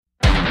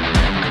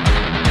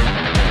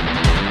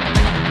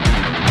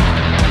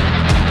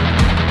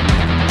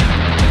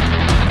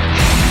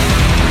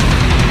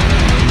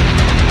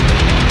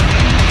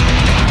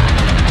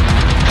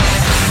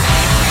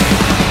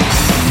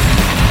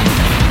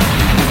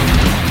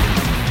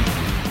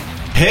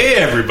Hey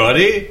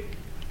everybody,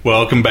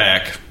 welcome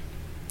back.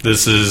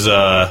 This is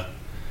On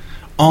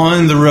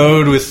the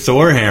Road with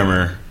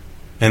Thorhammer,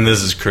 and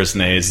this is Chris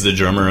Nades, the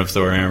drummer of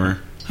Thorhammer.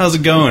 How's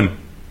it going?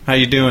 How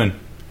you doing?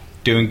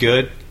 Doing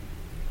good?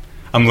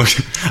 I'm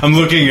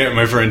looking at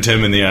my friend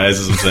Tim in the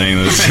eyes as I'm saying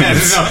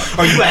this.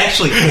 Are you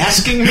actually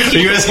asking me? Are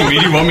you asking me?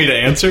 Do you want me to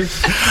answer?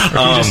 Or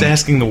are you just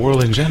asking the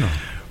world in general?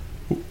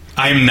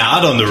 I'm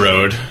not on the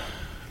road.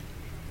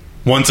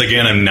 Once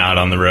again, I'm not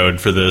on the road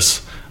for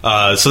this.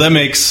 So that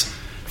makes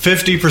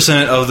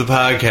 50% of the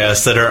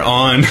podcasts that are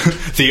on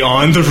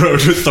the Road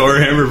with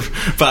Thorhammer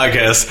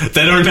podcast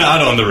that are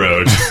not on the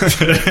road.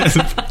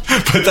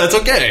 But that's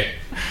okay.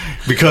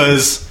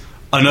 Because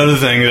another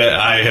thing that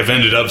I have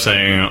ended up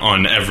saying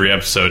on every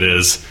episode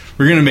is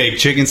we're going to make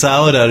chicken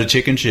salad out of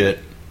chicken shit.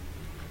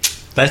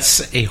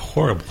 That's a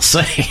horrible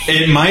saying.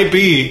 It might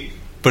be,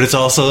 but it's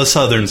also a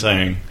southern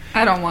saying.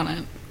 I don't want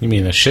it. You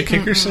mean a shit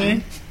kicker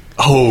saying?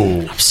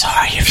 Oh. I'm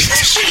sorry if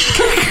it's a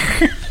shit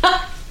kicker.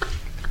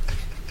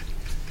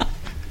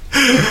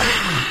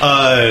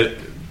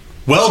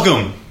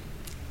 Welcome.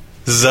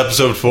 This is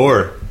episode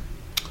 4.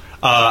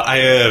 I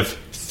have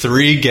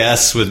 3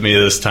 guests with me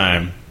this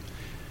time.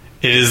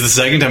 It is the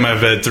second time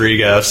I've had 3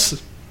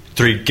 guests.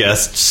 3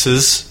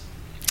 guestses.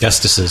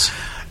 Guestesses.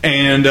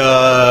 And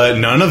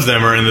none of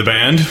them are in the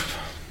band.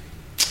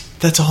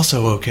 That's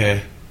also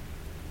okay.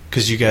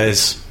 Because you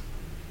guys,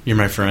 you're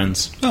my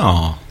friends.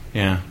 Oh,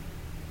 Yeah.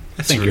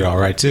 I think you're all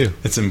right too.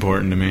 It's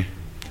important to me.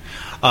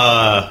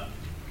 I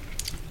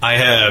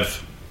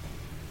have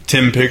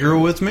Tim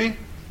Pickerel with me.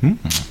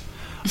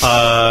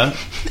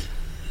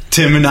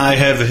 Tim and I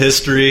have a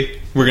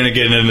history. We're going to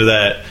get into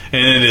that.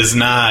 And it is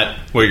not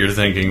what you're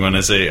thinking when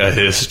I say a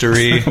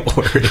history.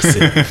 Or is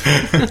it?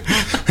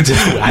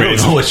 I don't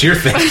know what you're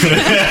thinking.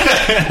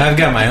 I've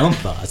got my own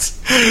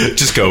thoughts.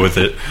 Just go with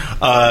it.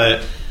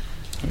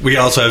 We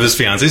also have his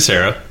fiancée,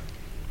 Sarah.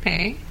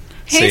 Hey.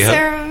 Hey, Say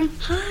Sarah.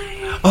 Hi.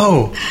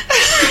 Oh.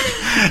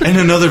 And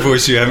another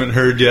voice you haven't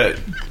heard yet,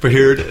 but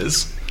here it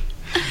is.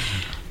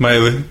 My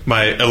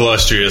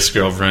illustrious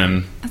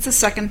girlfriend, That's the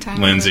second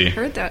time Lindsay. I've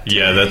heard that.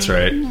 Yeah, that's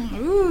right.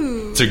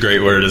 Ooh. It's a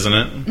great word, isn't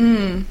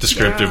it?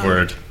 Descriptive yeah.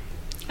 word.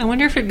 I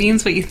wonder if it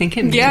means what you think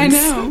it means. Yeah, I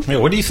know. Wait,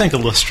 what do you think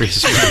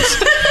illustrious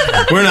means?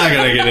 We're not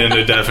going to get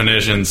into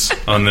definitions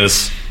on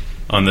this.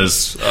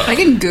 I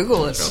can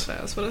Google it real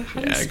fast. How do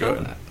you Yeah, spell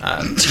go that?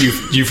 ahead.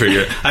 You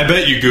figure it. I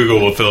bet you Google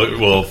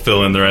will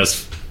fill in the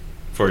rest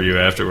for you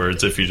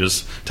afterwards if you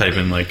just type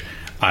in like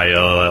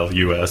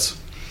ILLUS.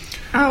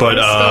 Oh, But,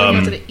 it's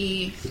spelling with an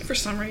E for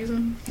some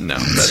reason. No,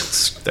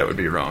 that would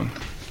be wrong.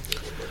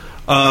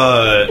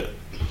 I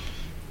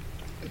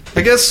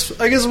guess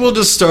we'll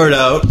just start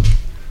out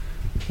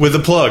with a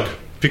plug,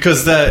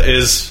 because that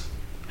is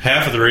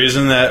half of the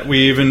reason that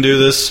we even do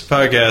this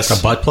podcast.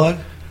 A butt plug?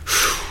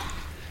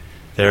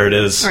 There it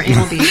is. Or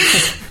anal bead.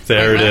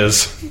 There it What?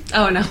 is.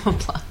 Oh, no, a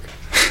plug.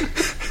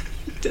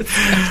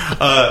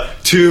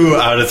 2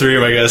 out of 3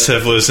 of my guests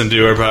have listened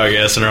to our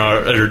podcast and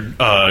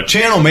are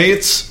channel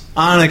mates.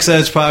 Onyx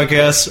Edge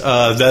podcast.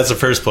 That's the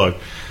first plug.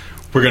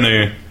 We're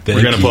gonna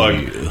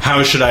plug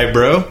How Should I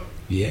Bro?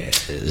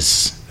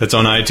 Yes. That's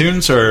on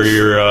iTunes or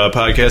your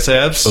podcast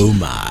apps. Oh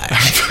my.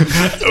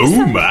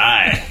 Oh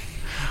my.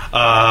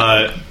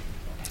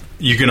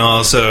 You can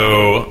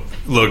also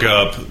look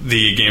up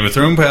the Game of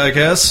Thrones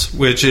podcast,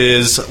 which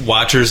is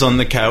Watchers on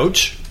the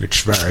Couch.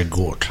 It's very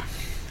good.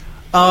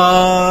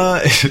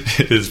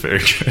 It is very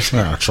good.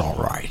 That's all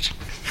right.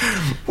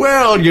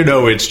 Well,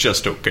 it's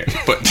just okay.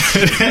 But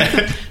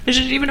Is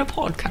it even a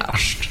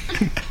podcast?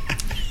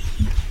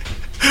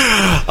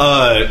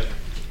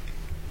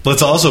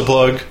 let's also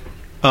plug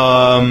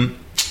the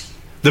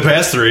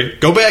past 3.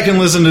 Go back and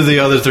listen to the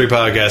other 3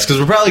 podcasts,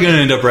 because we're probably going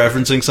to end up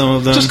referencing some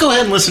of them. Just go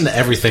ahead and listen to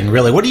everything,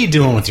 really. What are you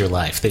doing with your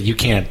life that you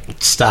can't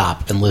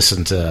stop and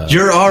listen to?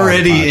 You're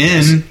already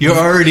in. You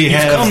already You've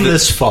have come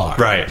this far.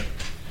 Right.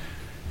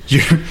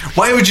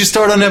 Why would you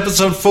start on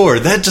episode 4?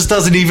 That just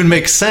doesn't even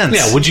make sense.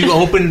 Yeah, would you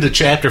open to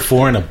chapter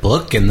 4 in a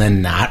book and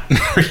then not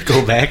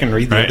go back and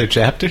read the other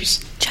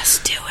chapters?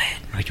 Just do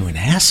it. Are you an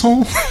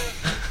asshole?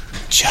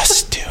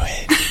 Just do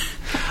it.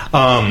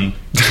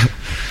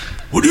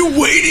 What are you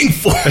waiting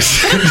for?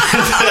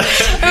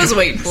 I was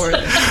waiting for it.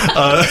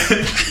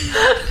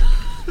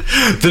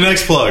 The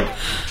next plug.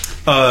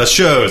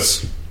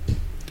 Shows.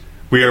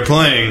 We are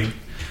playing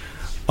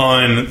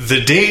on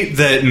the date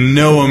that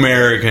no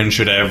American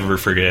should ever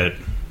forget.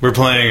 We're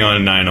playing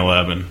on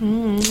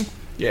 9/11.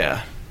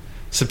 Yeah.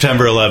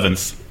 September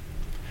 11th.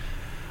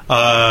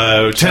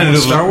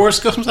 Tentatively. Star Wars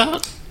comes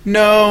out?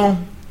 No.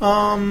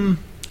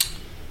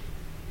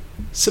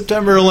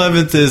 September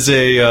 11th is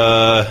it's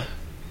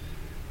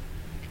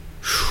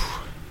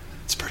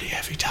a pretty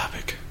heavy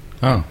topic.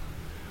 Oh.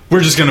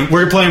 We're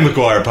playing with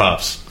Guar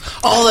Pops.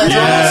 Oh, that's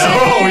Yeah.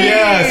 Oh,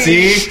 yeah.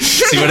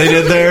 See what I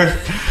did there?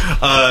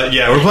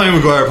 Yeah, we're playing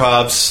with Guar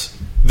Pops.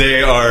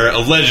 They are a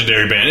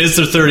legendary band. It's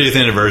their 30th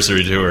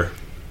anniversary tour.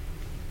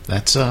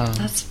 That's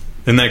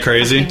Isn't that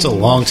crazy? it's a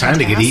long time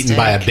to get eaten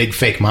by a big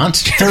fake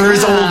monster. They're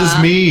as old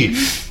as me.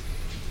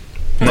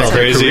 That's their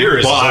crazy. career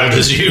is as old I'm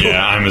as you.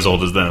 Yeah, I'm as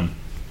old as them.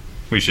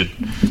 We should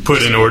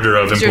put in order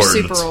of You're importance.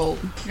 super old.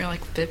 You're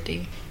like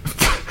 50.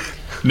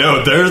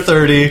 No, they're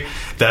 30.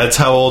 That's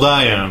how old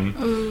I am.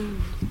 Ooh.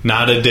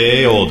 Not a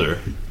day older.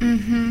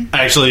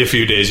 Actually, a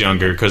few days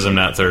younger because I'm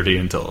not 30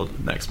 until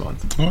next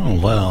month. Oh,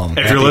 well.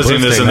 If you're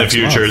listening to this in the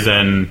future, month.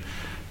 then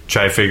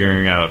try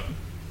figuring out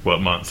what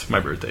month my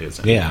birthday is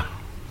in. Yeah.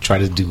 Try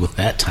to do with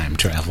that time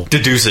travel.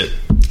 Deduce it.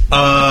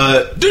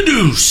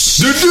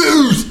 Deduce!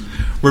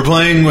 We're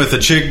playing with a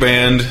chick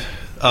band.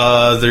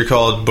 They're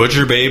called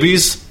Butcher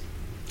Babies.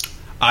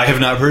 I have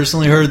not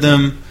personally heard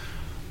them,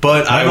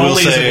 but Not I will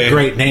only is say... it a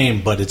great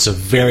name, but it's a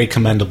very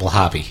commendable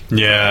hobby.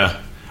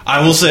 Yeah.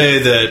 I will say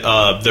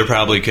that they're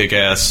probably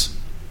kick-ass.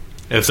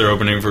 If they're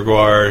opening for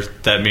Guar,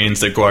 that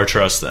means that Guar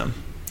trusts them.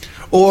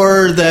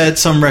 Or that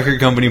some record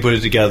company put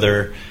it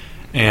together,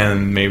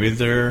 and maybe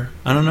they're...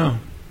 I don't know.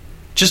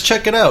 Just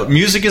check it out.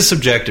 Music is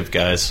subjective,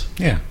 guys.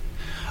 Yeah.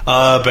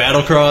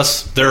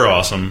 Battlecross, they're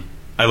awesome.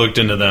 I looked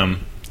into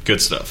them.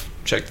 Good stuff.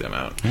 Check them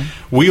out.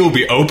 We will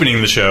be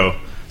opening the show,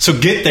 so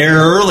get there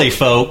early,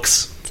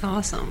 folks. It's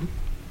awesome.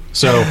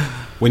 So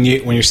when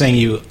you're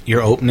saying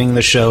you're opening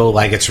the show,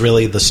 like it's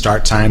really the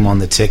start time on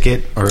the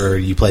ticket, or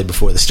you play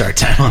before the start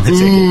time on the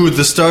ticket? Ooh,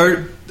 the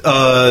start.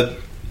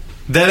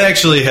 That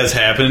actually has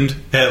happened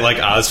at like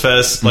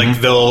Ozfest. Like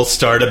they'll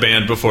start a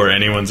band before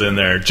anyone's in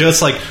there.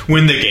 Just like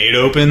when the gate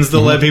opens,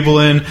 they'll let people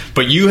in.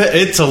 But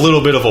it's a little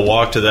bit of a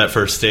walk to that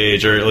first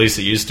stage, or at least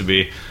it used to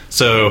be.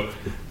 So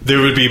there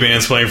would be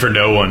bands playing for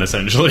no one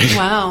essentially.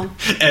 Wow.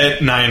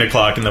 At 9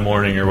 o'clock in the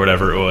morning or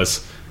whatever it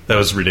was. That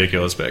was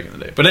ridiculous back in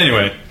the day. But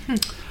anyway,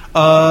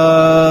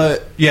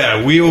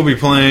 yeah, we will be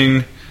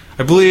playing.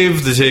 I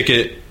believe the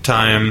ticket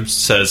time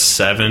says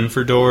 7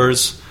 for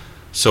doors,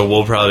 so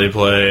we'll probably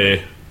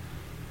play.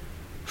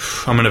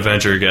 I'm going to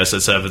venture a guess at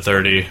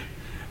 7:30,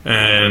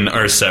 and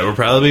our set will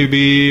probably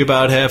be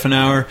about half an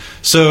hour.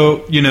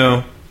 So,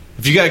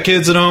 if you got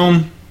kids at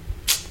home,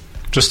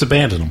 Just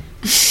abandon them.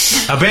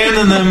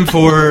 abandon them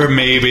for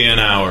maybe an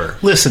hour.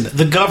 Listen,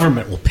 the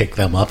government will pick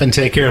them up and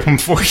take care of them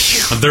for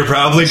you. They're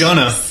probably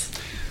gonna.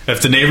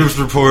 If the neighbors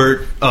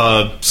report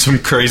some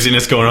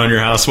craziness going on in your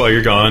house while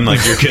you're gone,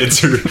 like your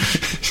kids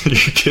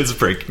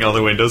breaking all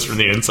the windows from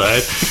the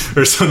inside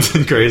or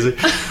something crazy,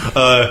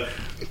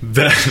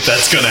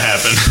 that's gonna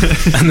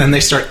happen. And then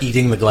they start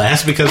eating the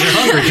glass because they're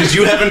hungry because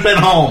you haven't been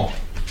home.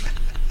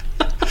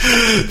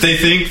 They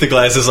think the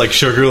glass is like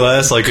sugar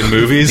glass, like in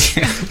movies.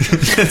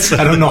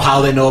 I don't know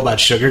how they know about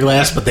sugar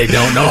glass, but they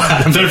don't know how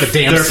to make a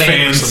damn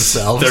sandwich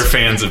themselves. They're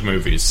fans of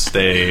movies.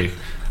 They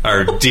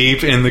are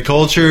deep in the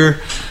culture.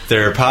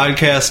 They're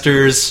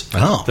podcasters.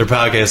 Oh. They're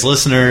podcast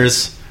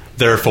listeners.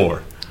 They're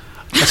 4.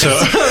 So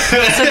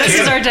This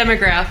is our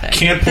demographic.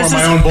 Can't pour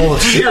my own bowl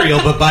of cereal,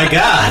 but by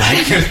God,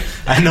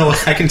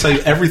 I can tell you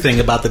everything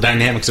about the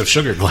dynamics of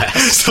sugar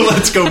glass. So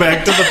let's go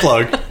back to the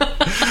plug.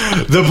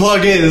 The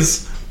plug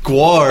is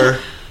Guar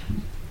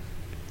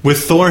with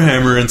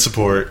Thorhammer in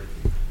support.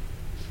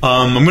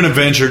 I'm going to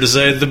venture to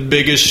say the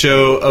biggest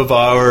show of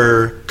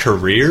our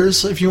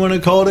careers, if you want to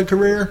call it a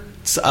career.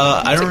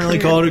 I don't really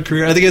call it a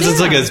career. I think it's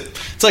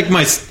like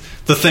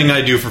the thing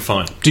I do for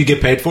fun. Do you get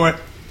paid for it?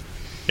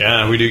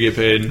 Yeah, we do get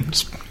paid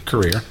It's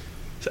career.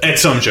 at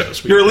some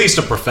shows. You're at least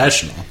a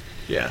professional.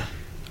 Yeah.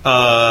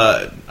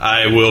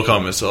 I will call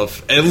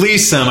myself at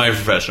least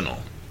semi-professional.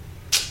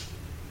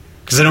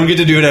 Because I don't get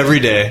to do it every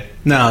day.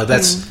 No,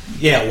 that's...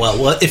 Yeah,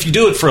 well, if you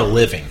do it for a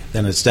living,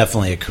 then it's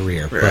definitely a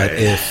career. Right. But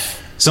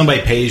if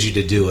somebody pays you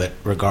to do it,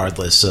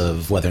 regardless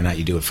of whether or not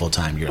you do it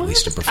full-time, you're at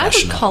least a I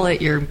professional. would call it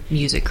your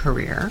music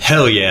career.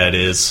 Hell yeah, it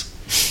is.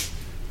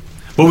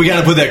 But we got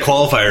to put that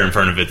qualifier in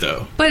front of it,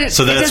 though. But it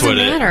so that's doesn't what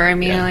matter. I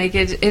mean, yeah. like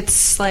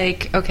it's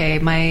like, okay,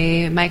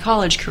 my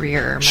college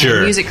career, my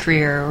Sure. music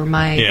career, or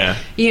my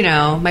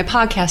my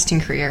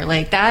podcasting career,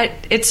 like that.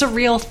 It's a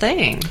real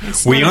thing.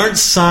 It's We not- aren't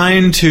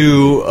signed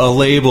to a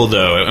label,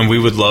 though, and we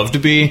would love to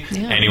be.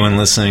 Yeah. Anyone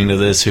listening to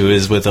this who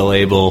is with a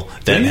label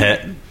that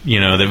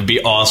that would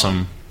be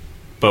awesome,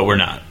 but we're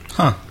not.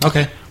 Huh,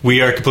 okay.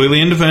 We are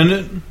completely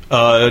independent,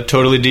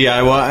 totally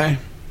DIY.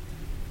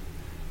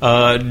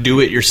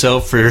 Do it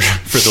yourself for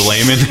the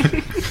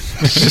layman.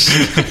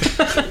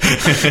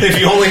 If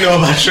you only know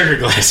about sugar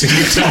glass and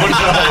you don't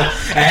know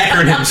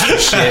acronyms for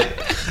shit,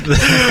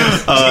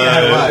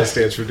 DIY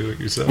stands for do it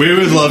yourself. We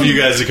would love you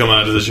guys to come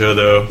out to the show,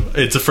 though.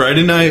 It's a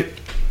Friday night.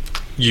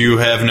 You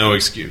have no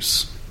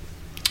excuse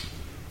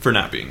for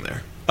not being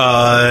there.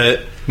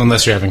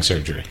 Unless you're having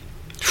surgery.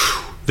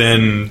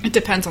 Then It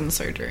depends on the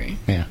surgery.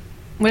 Yeah.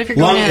 What if you're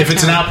going out of if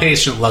it's an town?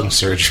 outpatient lung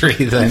surgery,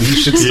 then you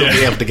should still Yeah.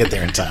 be able to get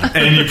there in time.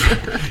 and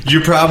you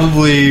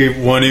probably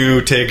want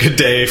to take a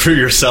day for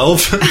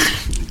yourself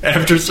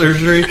after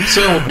surgery, or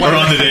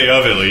on the day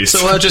of at least.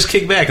 So just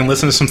kick back and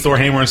listen to some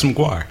Thorhammer and some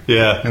Guar.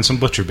 Yeah, And some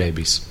Butcher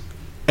Babies.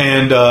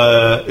 and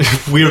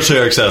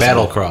wheelchair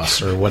accessible.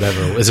 Battlecross or whatever.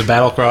 Is it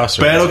Battlecross?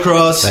 Or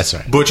Battlecross. That's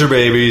right. Butcher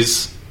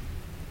Babies,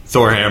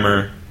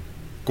 Thorhammer,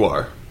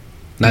 Guar.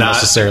 Not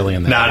necessarily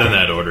in that Not order. in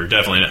that order.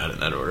 Definitely not in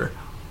that order.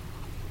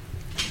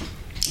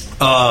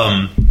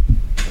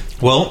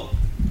 Well,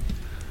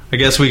 I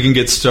guess we can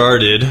get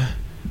started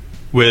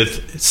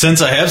with,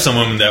 since I have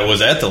someone that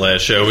was at the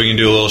last show, we can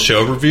do a little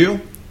show review.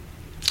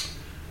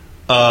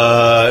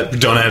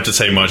 Don't have to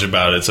say much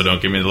about it, so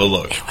don't give me the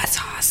look. It was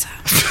awesome.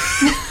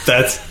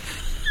 That's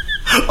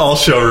all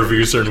show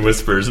reviews are in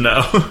whispers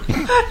now.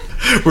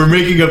 We're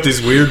making up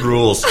these weird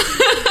rules.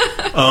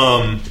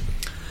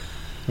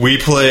 We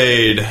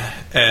played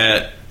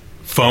at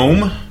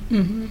Foam,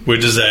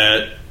 which is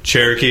at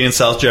Cherokee and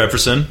South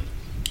Jefferson.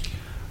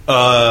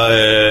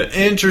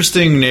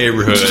 Interesting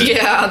neighborhood.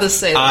 Yeah, the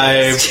same.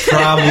 I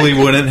probably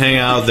wouldn't hang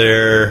out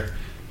there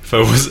if I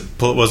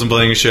wasn't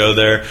playing a show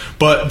there.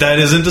 But that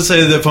isn't to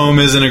say that Foam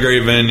isn't a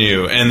great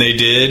venue. And they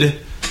did.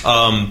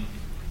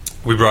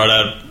 We brought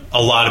out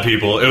a lot of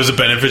people. It was a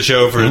benefit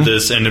show for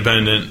this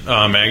independent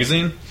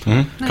magazine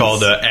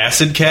called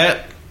Acid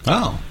Cat.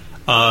 Oh.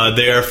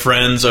 They are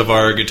friends of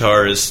our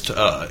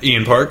guitarist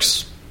Ian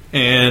Parks,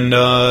 and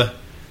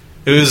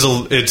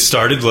it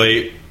started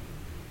late.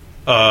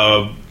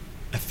 I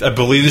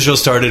believe the show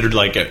started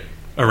like at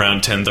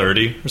around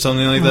 10:30 or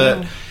something like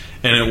that,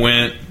 and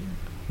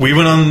we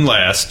went on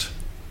last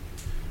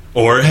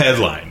or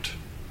headlined,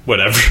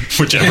 whatever,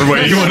 whichever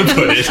way you want to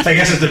put it. I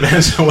guess it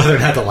depends on whether or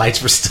not the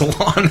lights were still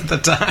on at the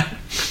time.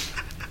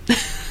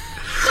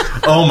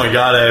 Oh my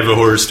god, I have a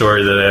horror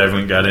story that I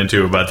haven't got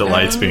into about the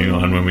lights being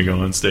on when we go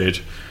on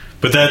stage.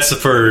 But that's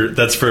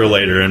for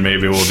later, and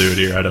maybe we'll do it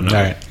here. I don't know.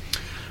 All right.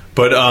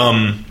 But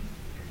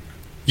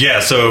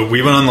yeah, so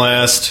we went on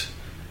last.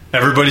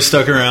 Everybody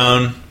stuck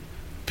around.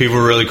 People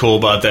were really cool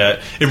about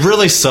that. It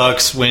really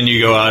sucks when you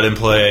go out and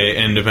play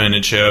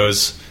independent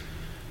shows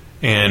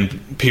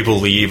and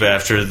people leave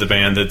after the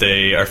band that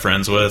they are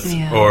friends with,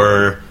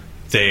 or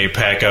they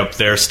pack up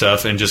their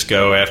stuff and just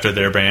go after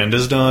their band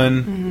is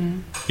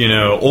done, you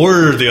know,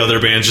 or the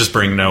other bands just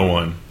bring no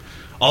one.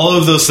 All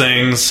of those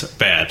things,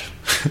 bad.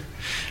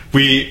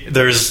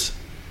 There's,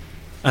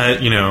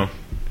 you know,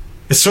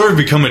 it's sort of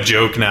become a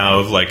joke now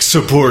of like,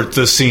 support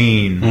the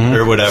scene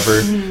or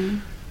whatever.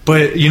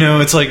 But, you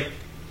know, it's like,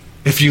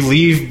 if you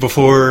leave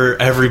before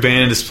every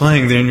band is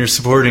playing, then you're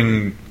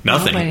supporting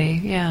nothing. Nobody,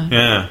 yeah.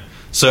 Yeah.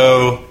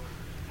 So,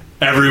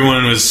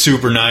 everyone was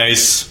super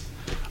nice.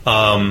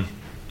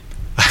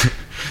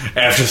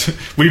 After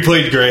we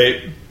played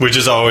great, which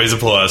is always a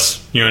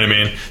plus. You know what I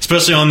mean?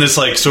 Especially on this,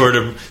 like, sort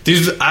of...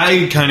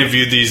 I kind of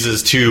viewed these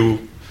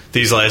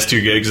last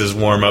two gigs as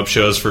warm-up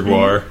shows for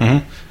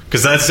Gwar.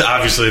 Because that's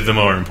obviously the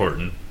more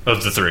important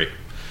of the three.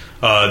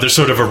 There's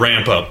sort of a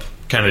ramp-up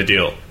kind of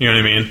deal. You know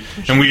what I mean?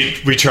 And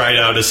we tried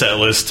out a set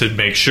list to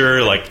make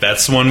sure, like,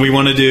 that's the one we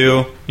want to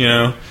do, you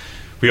know?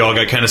 We all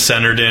got kind of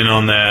centered in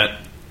on that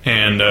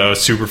and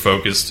super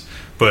focused.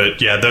 But,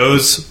 yeah,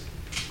 those...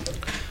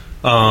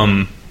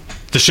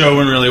 the show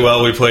went really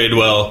well. We played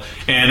well.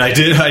 And I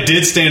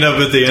did stand up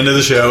at the end of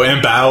the show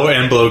and bow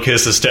and blow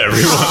kisses to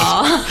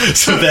everyone.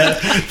 So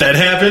that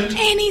happened.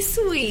 Penny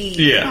sweet.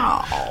 Yeah.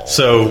 Aww.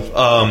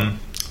 So,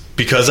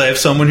 because I have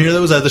someone here that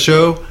was at the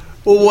show,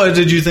 well, what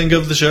did you think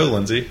of the show,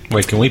 Lindsay?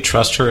 Wait, can we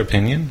trust her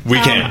opinion?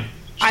 We can.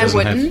 I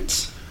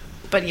wouldn't.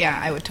 But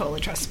yeah, I would totally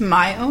trust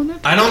my own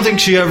opinion. I don't think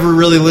she ever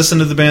really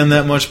listened to the band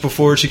that much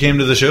before she came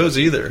to the shows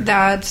either.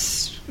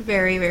 That's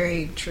very,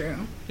 very true.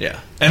 Yeah.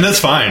 And that's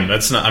fine.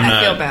 That's not...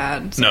 I feel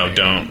bad. No, Sorry.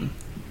 don't.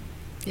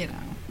 You know.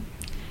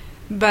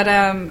 But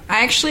I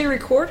actually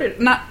recorded,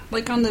 not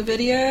like on the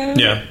video.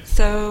 Yeah.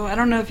 So I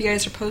don't know if you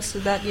guys are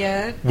posted that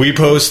yet. We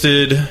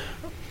posted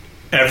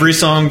every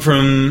song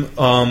from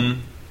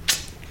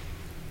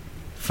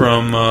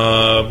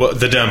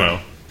the demo,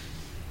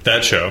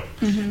 that show.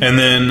 And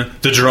then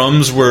the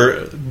drums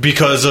were,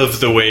 because of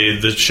the way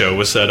the show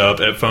was set up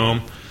at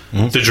Foam,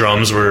 the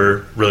drums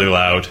were really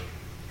loud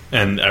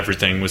and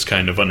everything was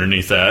kind of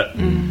underneath that.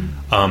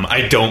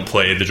 I don't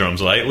play the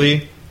drums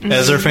lightly,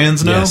 as our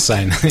fans know. Yes,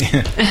 I know.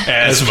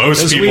 As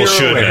most as people we are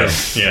should aware. know.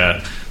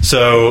 Yeah.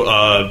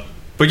 So,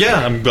 but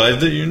yeah, I'm glad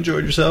that you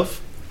enjoyed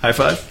yourself. High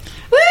five.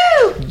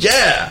 Woo!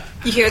 Yeah!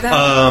 You hear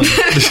that?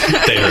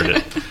 They heard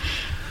it.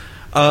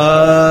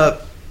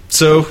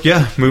 So,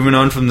 yeah, moving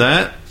on from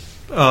that.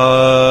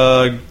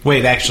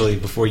 Wait, actually,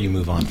 before you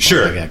move on,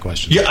 Sure. I got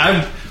questions.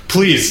 Yeah,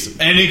 please,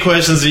 any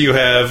questions that you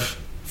have,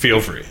 feel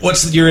free.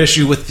 What's your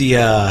issue with the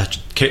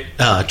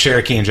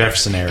Cherokee and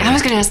Jefferson area? I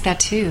was going to ask that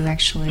too,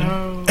 actually.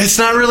 It's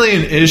not really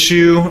an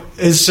issue.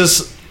 It's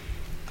just,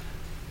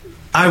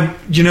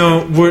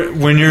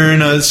 when you're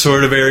in a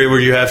sort of area where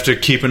you have to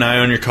keep an eye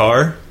on your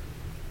car.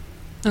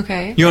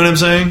 Okay. You know what I'm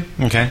saying?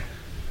 Okay.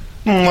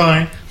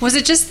 Why? Was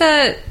it just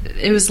that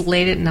it was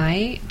late at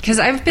night? Because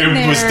I've been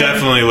there. It was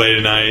definitely late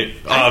at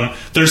night.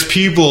 There's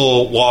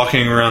people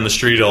walking around the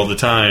street all the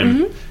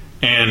time,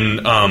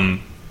 and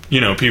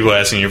people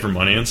asking you for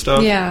money and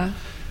stuff. Yeah.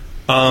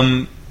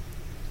 When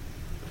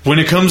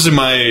it comes to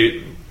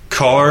my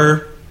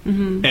car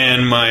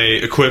and my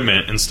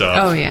equipment and stuff,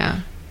 Oh, yeah.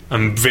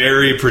 I'm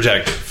very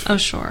protective. Oh,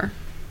 sure.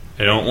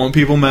 I don't want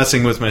people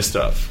messing with my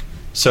stuff.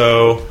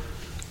 So,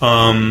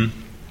 I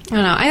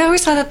don't know. I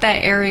always thought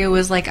that area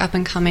was like up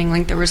and coming.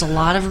 Like there was a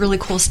lot of really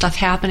cool stuff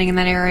happening in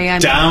that area.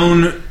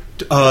 down,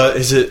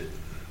 is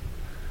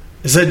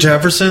that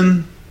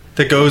Jefferson?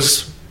 that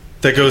goes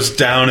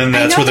down, and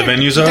that's where the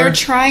venues are? They're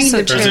trying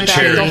So to Or is it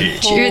Cherokee?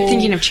 You're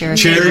thinking of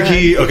Cherokee.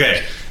 Cherokee,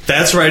 okay.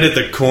 That's right at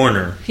the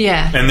corner.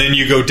 Yeah. And then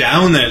you go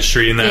down that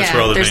street, and that's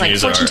where all the there's like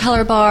venues Fortune are.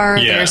 Teller Bar.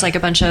 Yeah. There's like a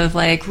bunch of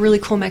like really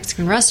cool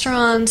Mexican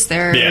restaurants.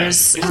 There's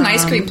There's an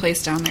ice cream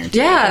place down there, too.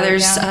 Yeah,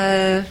 there's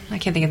I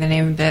can't think of the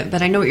name of it,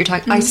 but I know what you're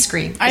talking. Ice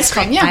cream. Ice It's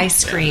cream, called yeah.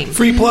 Ice cream.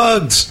 Free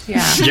plugs.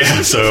 Yeah.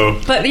 Yeah,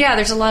 so But yeah,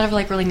 there's a lot of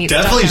like really neat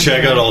definitely stuff down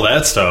check there. out all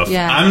that stuff.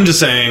 Yeah. I'm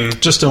just saying,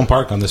 Just don't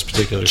park on this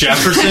particular street.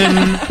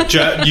 Jefferson,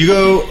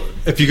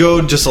 if you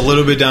go just a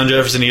little bit down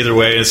Jefferson either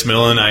way, it's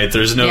middle of the night.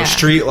 There's no Yeah.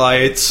 street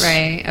lights.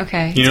 Right,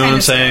 okay. You know what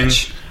I'm kinda saying?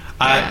 sketch.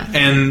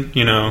 And,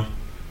 you know,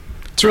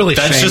 It's really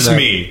that's shame just that-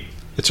 me.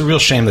 It's a real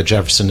shame that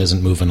Jefferson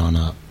isn't moving on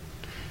up.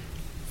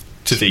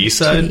 To the east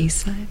To side? the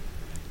east side.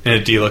 In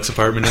a deluxe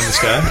apartment in the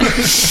sky?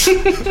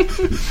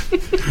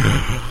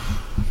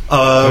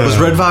 Was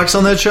Red Fox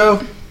on that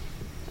show?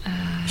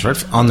 It's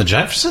right on the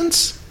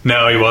Jeffersons?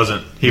 No, he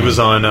wasn't. He was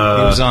on, He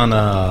was on,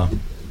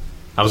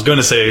 I was going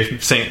to say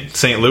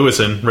St. Louis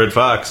and Red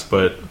Fox,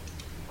 but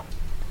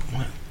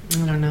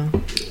I don't know.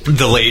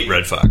 the late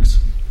Red Fox.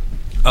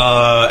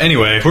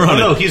 Anyway, we're on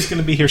no, it. he's going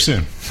to be here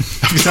soon.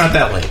 He's not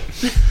that late.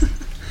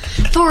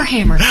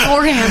 Thorhammer.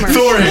 Thorhammer.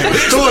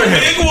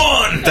 Big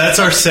one! That's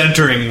our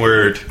centering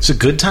word. Is it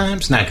good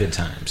times? Not good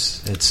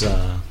times. It's,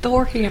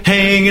 Thorhammer.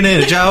 Hanging in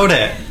a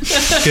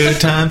Jowdat. Good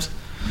times.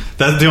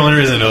 That's the only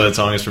reason I know that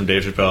song is from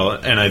Dave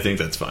Chappelle, and I think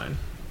that's fine.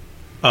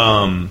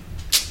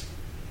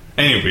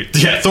 Anyway,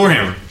 yeah,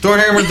 Thorhammer.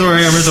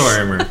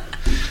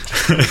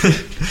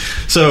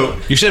 So,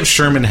 you should have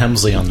Sherman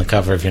Hemsley on the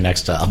cover of your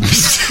next album.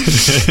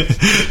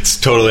 it's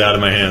totally out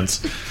of my hands.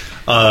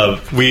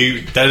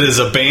 That is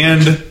a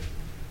band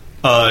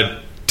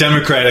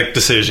democratic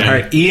decision. All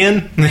right,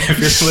 Ian, if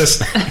you're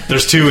listening.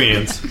 There's two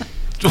Ians.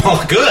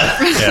 Well, good.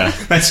 Yeah.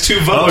 That's 2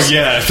 Oh votes.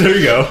 yeah, there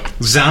you go.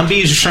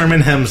 Zombie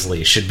Sherman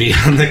Hemsley should be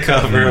on the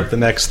cover of the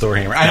next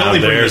Thorhammer. Now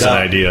there's an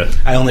idea.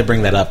 I only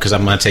bring that up because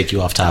I'm going to take you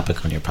off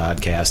topic on your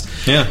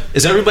podcast. Yeah.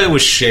 Is everybody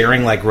was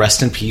sharing like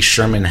rest in peace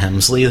Sherman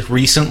Hemsley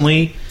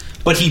recently?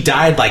 But he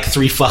died like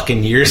 3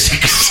 fucking years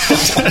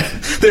ago.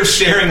 They're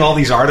sharing all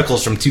these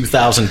articles from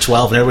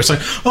 2012, and everybody's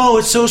like, "Oh,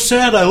 it's so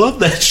sad. I love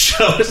that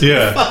show." It's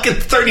Yeah. fucking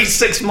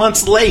 36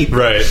 months late.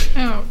 Right. Oh,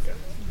 God.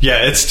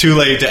 Yeah, it's too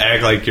late to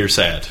act like you're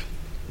sad.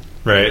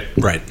 Right.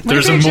 Right. What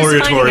There's if a you're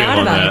just finding moratorium out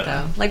on about that. it,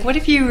 though? Like, what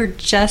if you were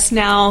just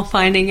now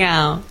finding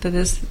out that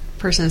this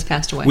person has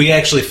passed away? We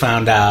actually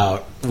found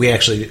out.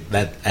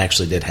 That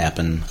actually did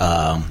happen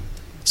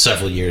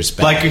several years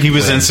back. Like he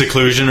was when- in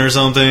seclusion or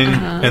something,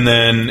 and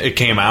then it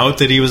came out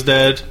that he was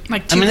dead.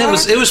 Like I mean,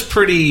 Tupac? it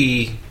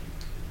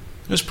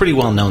was pretty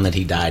well known that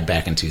he died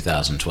back in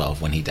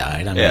 2012 when he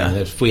died. I mean, Yeah.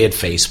 if we had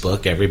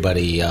Facebook,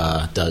 everybody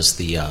does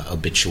the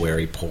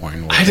obituary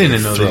porn. where I they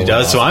didn't know that throw he it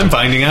does, so off. I'm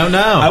finding out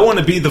now. I want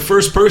to be the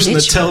first person that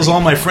Obituary. tells all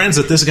my friends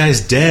that this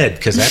guy's dead,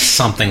 because that's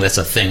something that's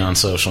a thing on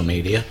social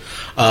media.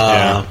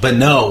 Yeah. But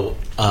no,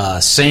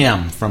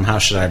 Sam from How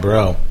Should I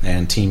Bro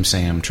and Team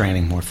Sam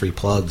Training, more free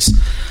plugs.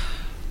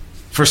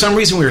 For some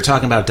reason, we were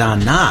talking about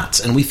Don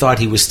Knotts, and we thought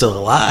he was still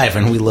alive,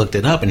 and we looked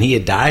it up, and he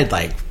had died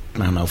like, I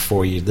don't know,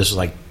 4 years. This was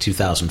like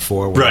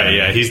 2004. Right,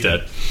 yeah, he's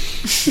dead.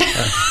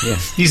 Yeah,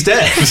 he's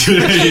dead.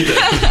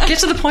 Get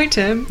to the point,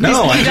 Tim.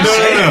 No, I'm just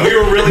saying, No. we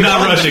were really Not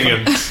bummed rushing to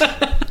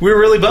him. We were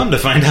really bummed to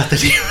find out that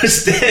he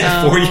was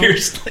dead 4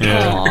 years later.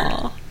 Yeah.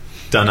 Aw.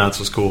 Don Knotts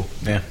was cool.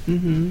 Yeah.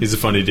 He's a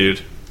funny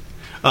dude.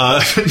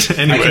 I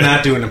Anyway,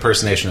 cannot do an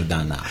impersonation of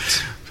Don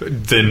Knotts.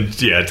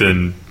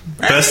 then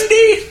best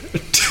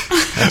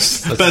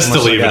That's best as to much as I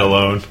leave it got.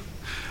 alone.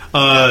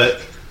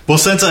 Well,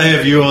 since I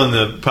have you on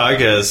the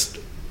podcast,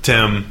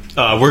 Tim,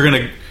 we're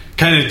going to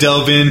kind of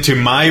delve into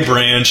my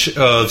branch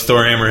of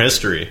Thorhammer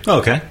history.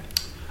 Okay.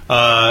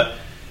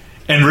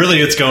 And really,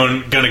 it's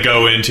going to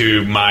go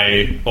into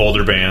my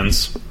older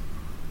bands.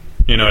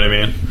 You know what I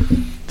mean?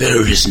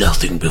 There is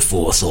nothing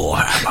before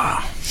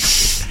Thorhammer.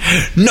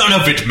 None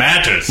of it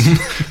matters.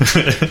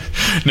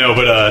 No,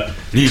 but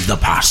Leave the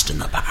past in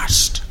the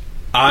past.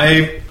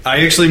 I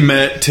actually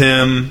met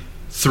Tim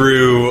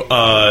through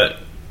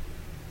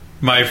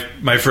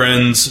my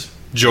friends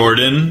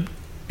Jordan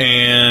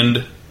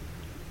and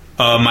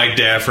Mike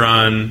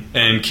Daffron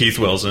and Keith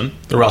Wilson.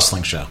 The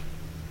wrestling show.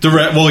 The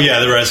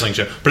wrestling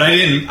show. But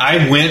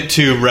I went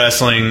to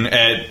wrestling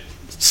at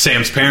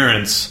Sam's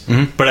parents,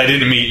 but I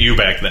didn't meet you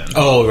back then.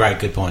 Oh, right.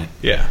 Good point.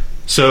 Yeah.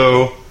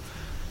 So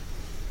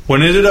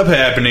what ended up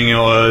happening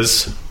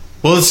was,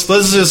 well, let's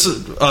just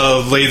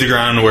lay the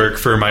groundwork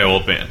for my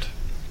old band.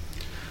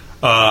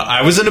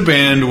 I was in a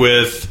band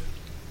with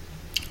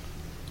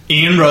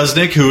Ian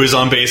Rusnick, who is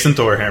on bass in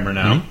Thorhammer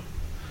now.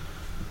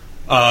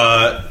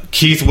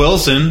 Keith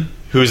Wilson,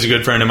 who is a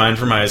good friend of mine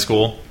from high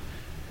school,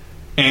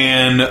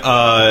 and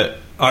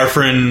our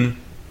friend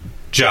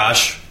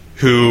Josh,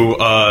 who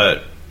I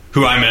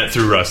met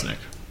through Rusnick.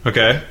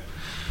 Okay,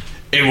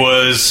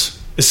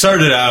 it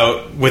started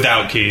out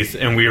without Keith,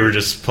 and we were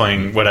just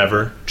playing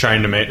whatever,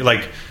 trying to make,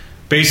 like,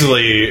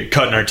 basically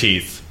cutting our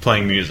teeth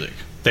playing music.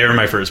 They were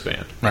my first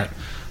band. Right.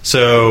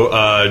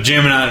 So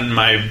jamming out in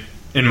my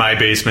in my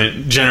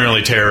basement,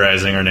 generally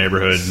terrorizing our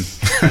neighborhood.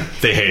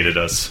 They hated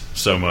us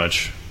so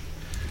much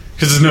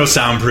because there's no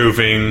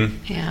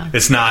soundproofing. Yeah.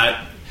 It's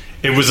not.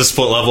 It was a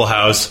split level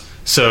house,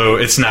 so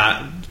it's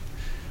not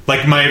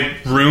like my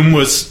room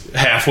was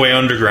halfway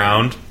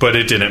underground, but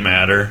it didn't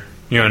matter.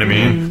 You know what I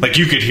mean? Like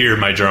you could hear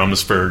my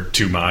drums for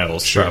 2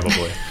 miles,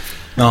 probably.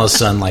 And all of a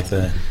sudden, like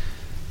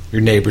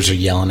your neighbors are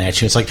yelling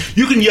at you. It's like,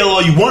 you can yell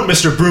all you want,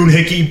 Mr.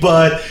 Broonhickey,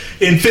 but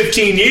in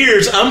 15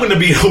 years, I'm going to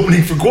be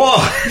opening for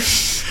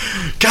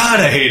Guar.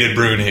 God, I hated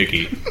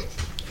Broonhickey.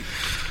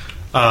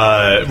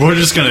 We're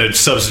just going to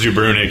substitute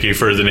Broonhickey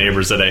for the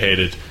neighbors that I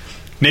hated.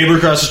 Neighbor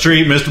across the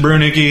street, Mr.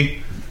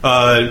 Broonhickey.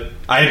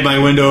 I had my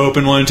window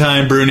open one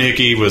time.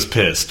 Broonhickey was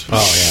pissed.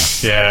 Oh,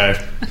 yeah.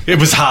 Yeah. It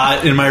was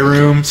hot in my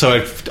room, so I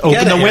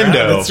opened the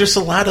window. There's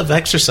a lot of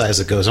exercise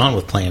that goes on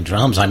with playing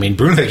drums. I mean,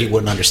 Broonhickey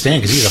wouldn't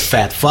understand because he's a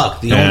fat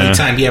fuck. The only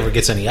time he ever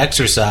gets any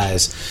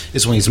exercise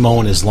is when he's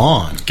mowing his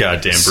lawn.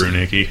 Goddamn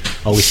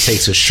Broonhickey. Always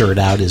takes his shirt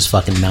out, his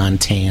fucking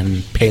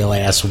non-tan,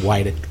 pale-ass,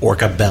 white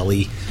orca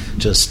belly.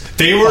 Just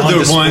they were on the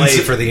display ones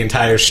for the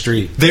entire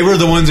street. They were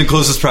the ones in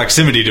closest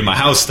proximity to my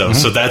house, though,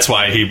 so that's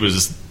why he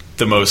was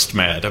the most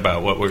mad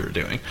about what we were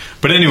doing.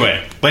 But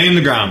anyway, laying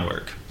the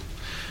groundwork.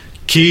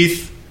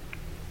 Keith,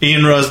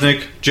 Ian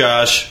Rusnick,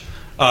 Josh,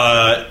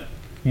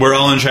 we're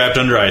all in Trapped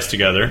Under Ice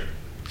together.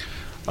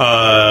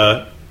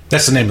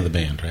 That's the name of the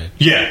band, right?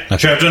 Yeah. Okay.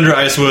 Trapped Under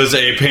Ice was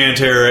a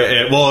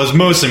Pantera, well, it was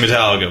mostly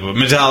Metallica, but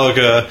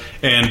Metallica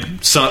and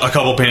a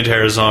couple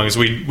Pantera songs.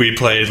 We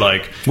played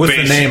like... With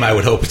the name, I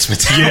would hope it's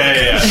Metallica.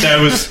 Yeah.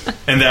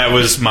 That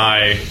was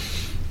my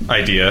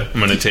idea. I'm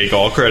going to take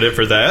all credit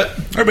for that.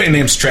 Everybody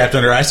name's Trapped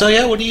Under Ice. Oh,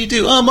 yeah, what do you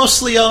do? Oh,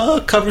 mostly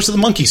covers of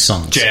the Monkees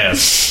songs.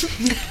 Jazz.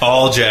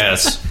 All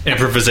jazz.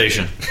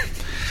 Improvisation.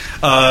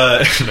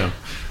 No.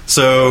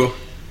 So,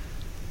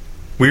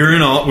 we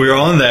were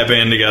all in that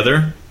band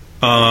together.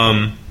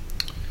 I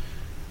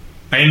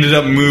ended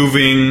up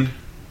moving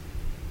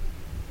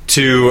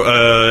to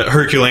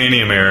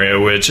Herculaneum area,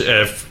 which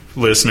if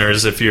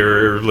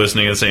you're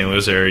listening in the St.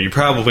 Louis area, you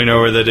probably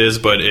know where that is,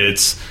 but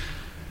it's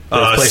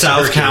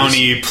South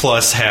County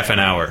plus half an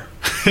hour.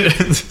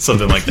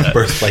 Something like that.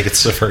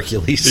 Birthplace of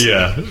Hercules.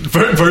 Yeah.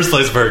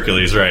 Birthplace of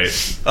Hercules, right.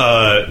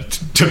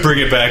 To bring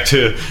it back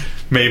to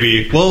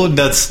maybe... Well,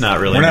 that's not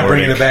really We're not Nordic.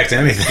 bringing it back to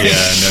anything.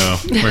 Yeah,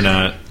 no, we're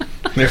not.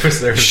 There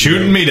was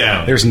Shooting me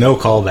down. There's no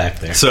callback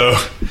there. So,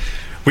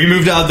 we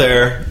moved out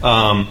there.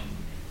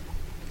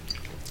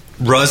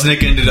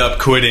 Rusnick ended up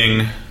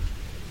quitting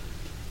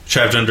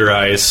Trapped Under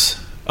Ice.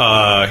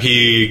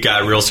 He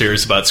got real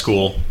serious about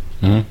school.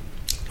 Mm-hmm.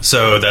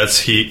 So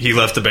he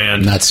left the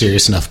band. Not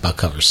serious enough about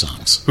cover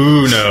songs.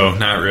 Ooh, no,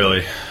 not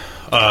really.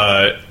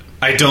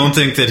 I don't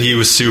think that he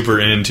was super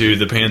into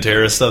the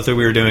Pantera stuff that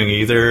we were doing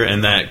either,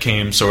 and that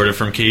came sort of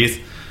from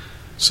Keith.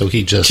 So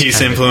he just...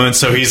 Keith's influence,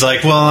 so he's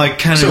like, well, I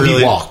kind of so really...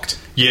 he walked.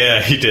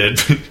 Yeah, he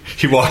did.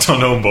 He walked on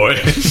Homeboy.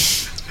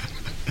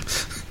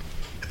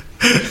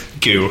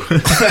 Goo.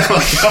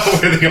 Oh,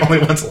 we're the only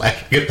ones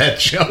laughing at that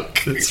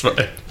joke. It's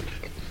fine.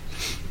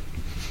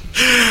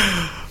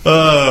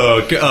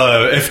 Oh,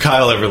 if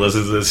Kyle ever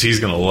listens to this,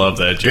 he's going to love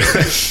that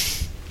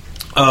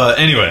joke.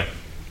 Anyway.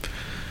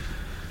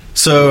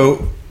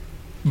 So,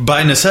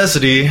 by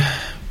necessity,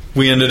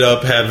 we ended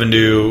up having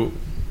to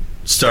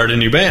start a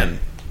new band.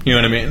 You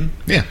know what I mean?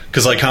 Yeah.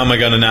 Because, like, how am I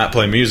going to not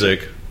play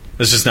music?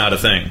 It's just not a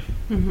thing.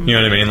 Mm-hmm. You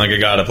know what I mean? Like, I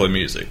got to play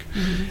music.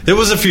 Mm-hmm. There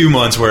was a few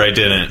months where I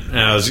didn't.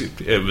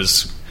 And it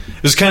was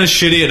kind of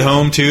shitty at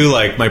home, too.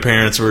 Like, my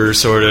parents were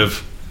sort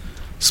of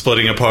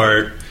splitting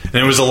apart. And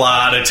there was a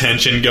lot of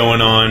tension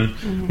going on.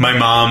 Mm-hmm. My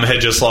mom had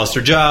just lost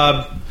her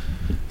job.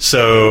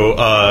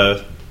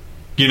 So,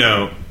 you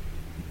know,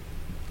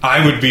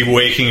 I would be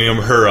waking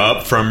her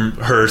up from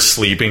her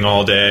sleeping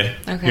all day.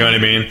 Okay. You know what I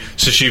mean?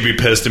 So she'd be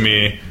pissed at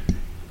me.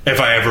 If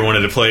I ever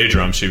wanted to play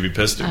drums, she'd be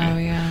pissed at me. Oh,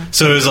 yeah.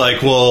 So it was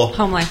like, well...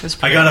 Home life was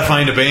pretty I gotta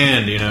find a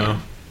band, you know?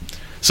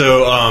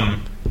 So,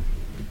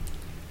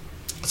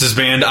 this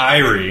band,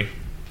 Irie,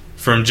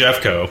 from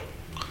Jeffco.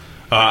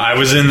 I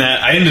was in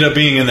that... I ended up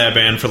being in that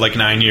band for like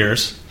 9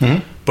 years.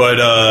 Mm-hmm. But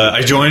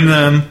I joined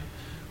them.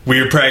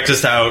 We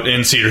practiced out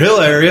in Cedar Hill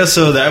area,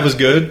 so that was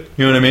good.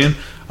 You know what I mean?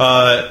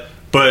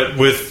 But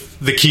with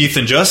the Keith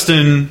and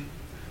Justin...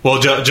 Well,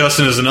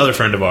 Justin is another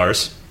friend of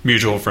ours.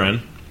 Mutual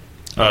friend.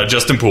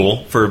 Justin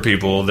Poole, for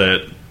people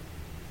that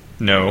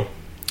know.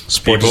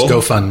 Support his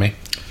GoFundMe.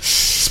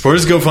 Support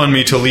his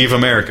GoFundMe to leave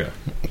America.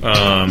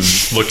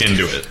 Look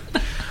into it.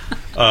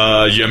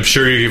 I'm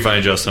sure you can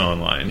find Justin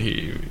online.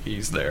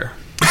 He's there.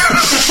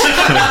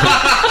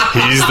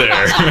 He's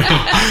there.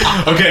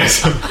 Okay,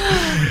 so,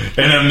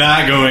 and I'm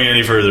not going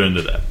any further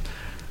into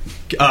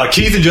that.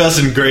 Keith and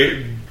Justin,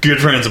 good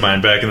friends of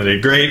mine back in the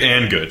day. Great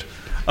and good.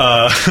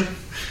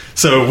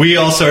 So we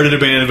all started a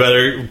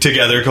band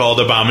together called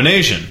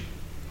Abomination.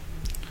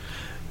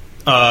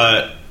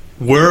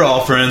 We're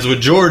all friends with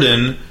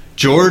Jordan.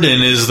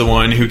 Jordan is the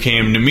one who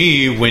came to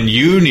me when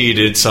you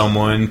needed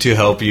someone to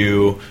help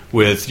you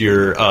with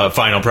your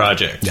final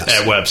project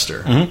at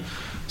Webster. Mm-hmm.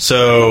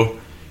 So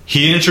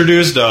he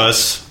introduced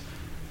us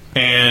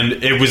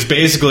And it was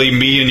basically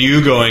me and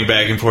you going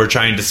back and forth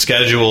trying to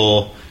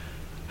schedule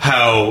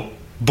how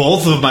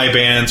both of my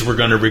bands were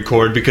going to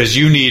record because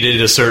you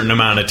needed a certain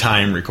amount of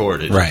time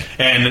recorded. Right.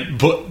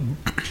 And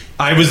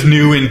I was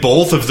new in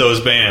both of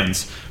those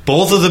bands.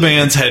 Both of the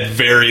bands had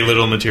very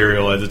little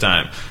material at the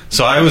time.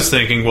 So I was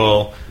thinking,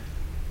 well,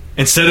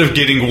 instead of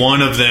getting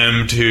one of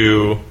them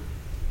to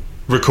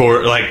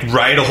record, like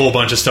write a whole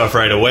bunch of stuff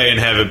right away and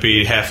have it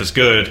be half as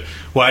good,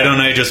 why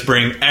don't I just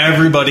bring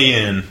everybody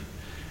in,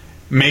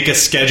 make a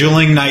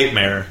scheduling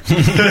nightmare,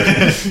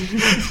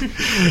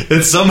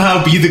 and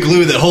somehow be the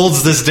glue that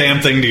holds this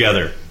damn thing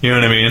together? You know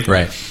what I mean?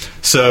 Right.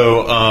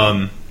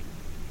 So,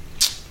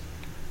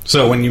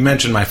 so when you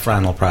mentioned my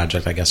final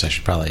project, I guess I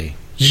should probably...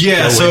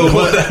 Yeah,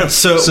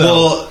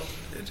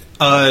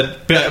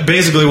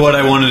 basically what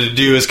I wanted to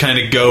do is kind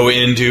of go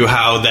into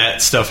how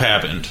that stuff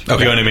happened. Okay.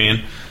 You know what I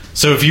mean?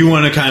 So if you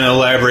want to kind of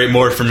elaborate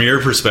more from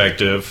your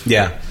perspective.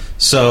 Yeah.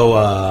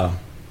 So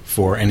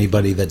for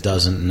anybody that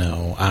doesn't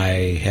know,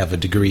 I have a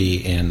degree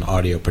in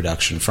audio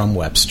production from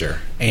Webster.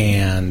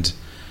 And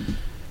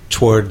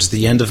towards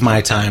the end of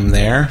my time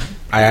there,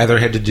 I either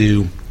had to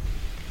do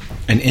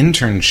an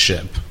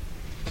internship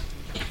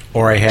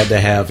or I had to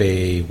have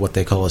what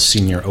they call a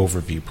senior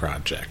overview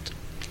project.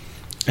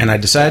 And I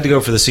decided to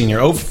go for the senior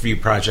overview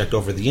project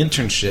over the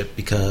internship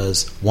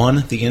because,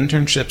 one, the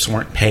internships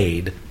weren't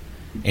paid,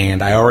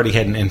 and I already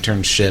had an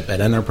internship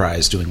at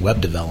Enterprise doing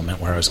web development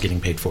where I was getting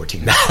paid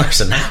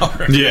 $14 an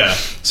hour. Yeah.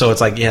 So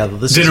it's like, yeah,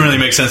 this didn't really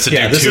make sense to do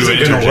two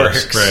internships. Gonna work.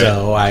 Right.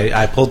 So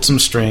I pulled some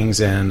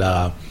strings, and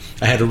I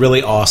had a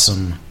really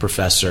awesome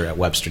professor at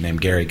Webster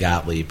named Gary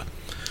Gottlieb.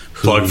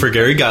 Plug for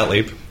Gary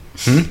Gottlieb.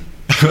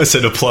 I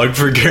said a plug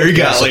for Gary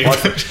Gottlieb.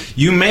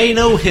 You may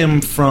know him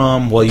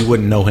from... Well, you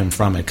wouldn't know him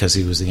from it because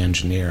he was the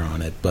engineer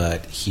on it,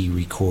 but he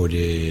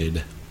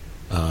recorded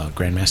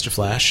Grandmaster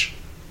Flash,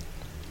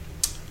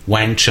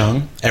 Wang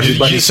Chung,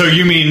 everybody. So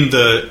you mean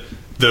the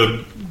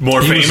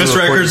more famous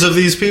records of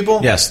these people?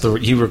 Yes,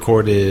 he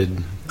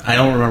recorded... I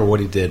don't remember what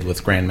he did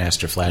with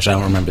Grandmaster Flash. I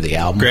don't remember the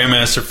album.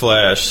 Grandmaster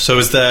Flash. So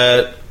is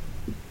that...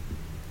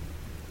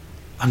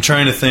 I'm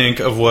trying to think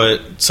of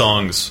what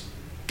songs...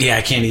 Yeah,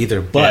 I can't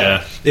either.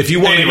 But if you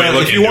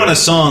want, a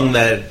song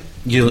that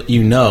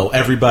you know,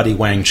 everybody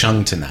Wang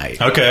Chung Tonight.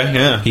 Okay,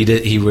 yeah,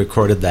 he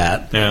recorded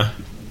that. Yeah,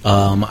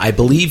 I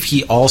believe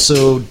he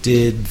also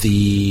did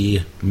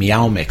the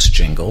Meow Mix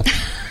jingle.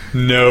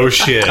 No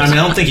shit. I mean,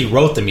 I don't think he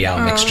wrote the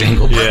Meow Mix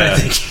jingle, but I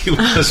think he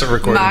was a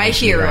recording. My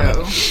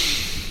hero.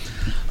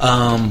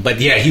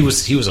 But yeah, he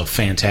was a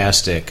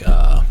fantastic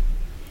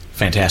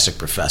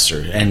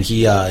professor, and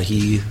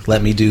he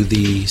let me do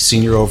the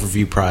senior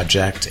overview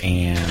project.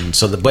 And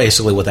so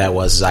basically what that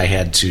was is I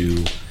had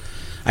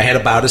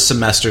about a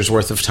semester's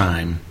worth of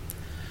time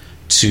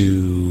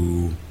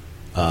to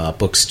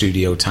book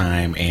studio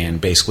time and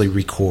basically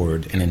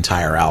record an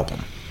entire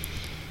album.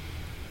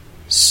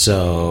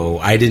 So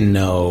I didn't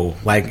know,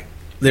 like,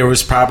 there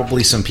was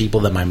probably some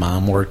people that my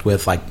mom worked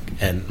with, like,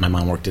 and my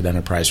mom worked at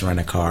Enterprise Rent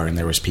a Car, and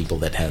there was people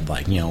that had,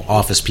 like, you know,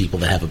 office people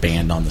that have a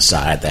band on the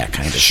side, that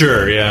kind of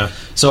Sure, thing. Yeah.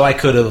 So I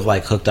could have,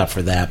 like, hooked up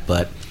for that,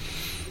 but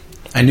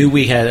I knew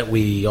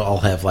we all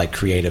have, like,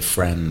 creative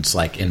friends,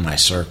 like, in my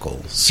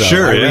circle. So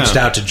I reached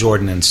out to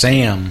Jordan and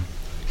Sam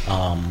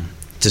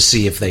to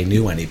see if they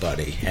knew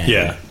anybody.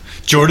 And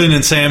Jordan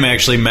and Sam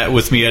actually met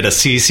with me at a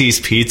CC's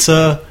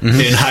Pizza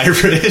in High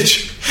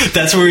Ridge.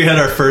 That's where we had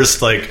our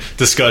first, like,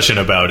 discussion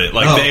about it.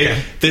 Like,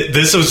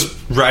 this was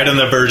right on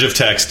the verge of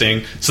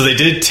texting, so they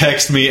did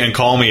text me and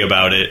call me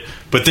about it.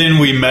 But then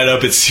we met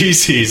up at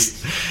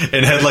CC's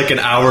and had, like, an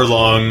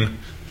hour-long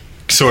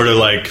sort of,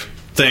 like,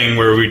 thing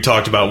where we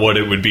talked about what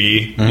it would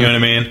be. You know what I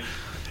mean?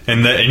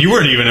 And you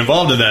weren't even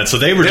involved in that, so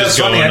they were just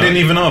going... funny. I didn't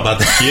even know about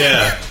that.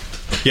 Yeah.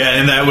 Yeah,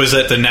 and that was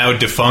at the now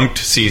defunct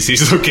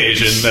CC's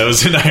location. That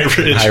was in High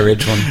Ridge. High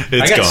Ridge one.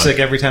 It's I got gone. sick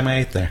every time I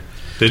ate there.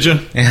 Did you?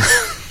 Yeah.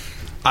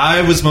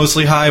 I was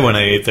mostly high when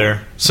I ate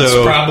there. So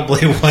that's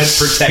probably what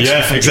protects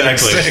me from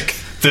exactly. being sick.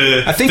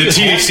 The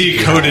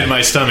THC coated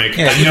my stomach.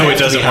 Yeah, I know it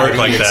doesn't work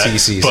like that.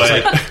 CC's.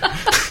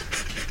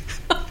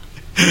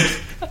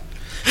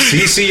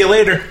 But see you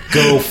later.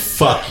 Go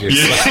fuck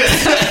yourself.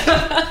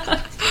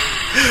 Yeah.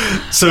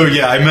 So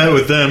I met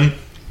with them.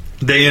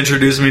 They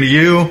introduced me to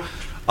you.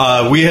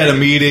 We had a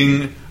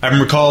meeting.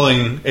 I'm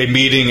recalling a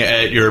meeting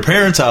at your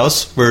parents'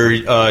 house where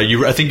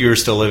I think you were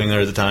still living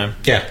there at the time.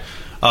 Yeah.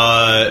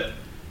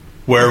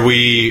 Where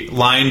we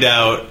lined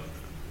out,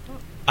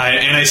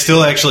 and I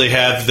still actually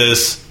have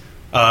this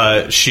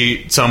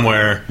sheet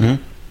somewhere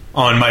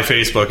on my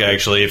Facebook.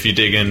 Actually, if you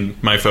dig in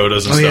my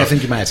photos and stuff, I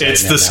think you might have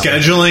it's the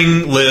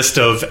scheduling list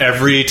of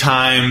every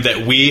time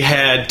that we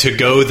had to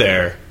go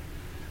there,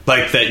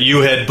 like that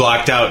you had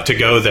blocked out to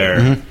go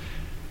there,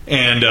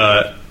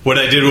 and. What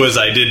I did was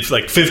I did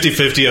like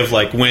 50-50 of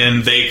like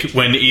when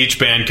each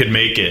band could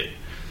make it,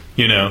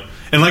 you know.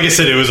 And like I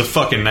said, it was a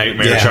fucking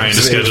nightmare trying to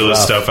schedule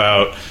this stuff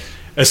out,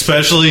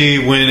 especially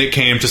when it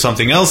came to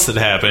something else that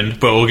happened.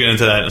 But we'll get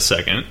into that in a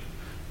second.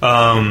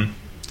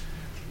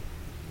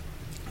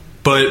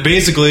 But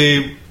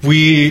basically,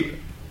 we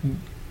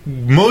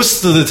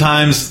most of the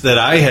times that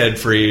I had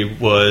free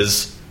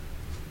was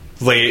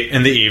late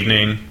in the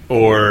evening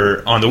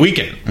or on the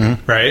weekend,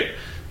 right?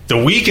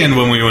 The weekend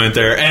when we went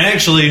there, and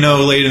actually,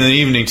 no, late in the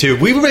evening too,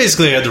 we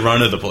basically had the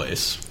run of the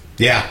place.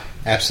 Yeah,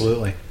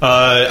 absolutely.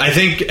 I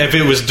think if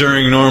it was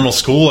during normal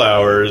school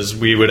hours,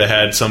 we would have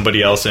had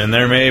somebody else in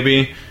there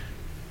maybe.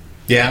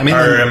 Yeah, I mean,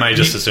 or am I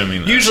just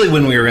assuming that? Usually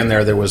when we were in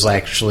there was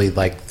actually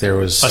there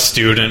was a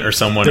student or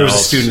someone else. There was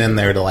a student in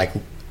there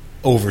to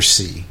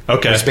oversee.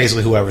 Okay, it was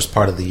basically whoever's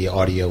part of the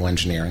audio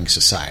engineering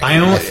society.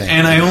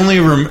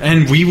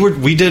 And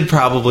we did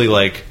probably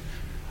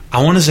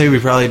I want to say we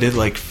probably did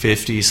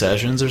 50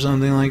 sessions or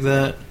something like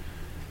that.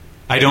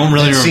 I don't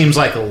really. It seems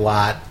like a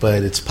lot,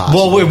 but it's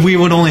possible. Well, we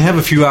would only have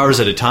a few hours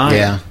at a time.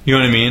 Yeah, you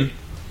know what I mean.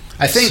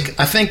 I think.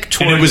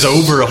 And it was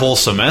over a whole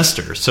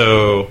semester,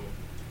 so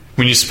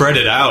when you spread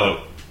it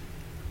out.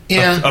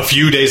 Yeah. A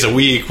few days a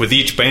week with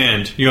each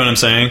band. You know what I'm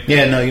saying?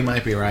 Yeah, no, you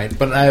might be right.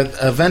 But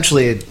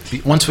eventually,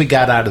 once we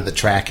got out of the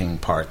tracking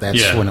part,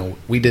 that's when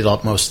we did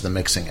most of the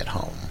mixing at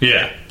home.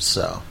 Yeah.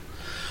 So.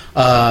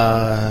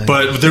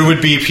 But there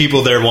would be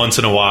people there once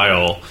in a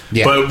while.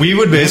 Yeah. But we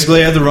would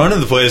basically have the run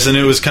of the place, and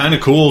it was kind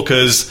of cool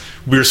because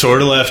we were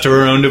sort of left to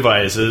our own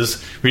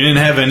devices. We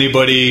didn't have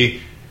anybody...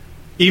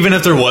 Even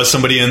if there was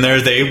somebody in there,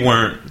 they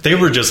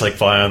were just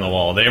fly on the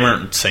wall. They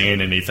weren't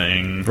saying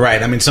anything.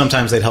 Right. I mean,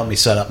 sometimes they'd help me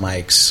set up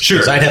mics. Sure.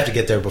 Because I'd have to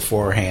get there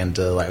beforehand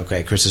to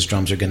okay, Chris's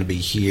drums are going to be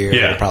here.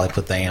 Yeah. I'll probably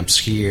put the amps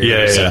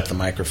here. Set up the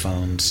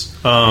microphones.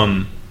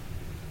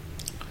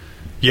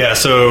 Yeah,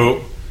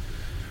 so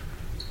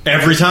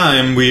every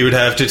time we would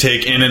have to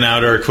take in and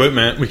out our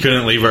equipment. We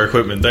couldn't leave our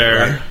equipment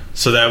there. Right.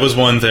 So that was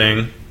one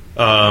thing.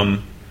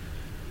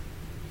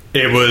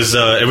 It was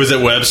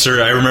at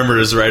Webster. I remember it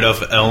was right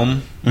off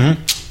Elm.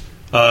 Mm-hmm.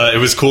 It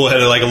was cool. It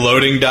had a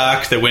loading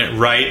dock that went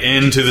right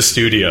into the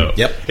studio.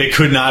 Yep. It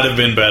could not have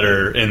been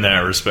better in that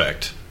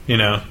respect. You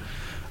know,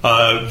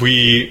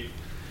 we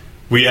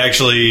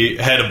actually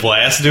had a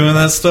blast doing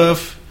that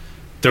stuff.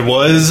 There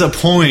was a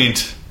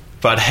point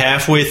about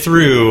halfway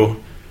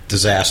through.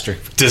 Disaster.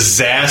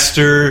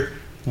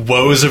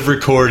 Woes of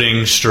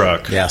recording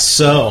struck. Yeah.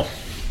 So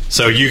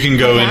you can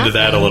go into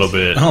that a little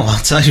bit. Oh,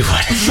 I'll tell you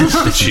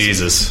what.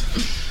 Jesus.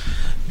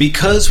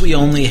 Because we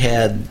only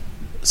had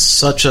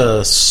such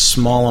a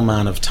small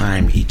amount of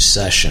time each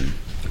session.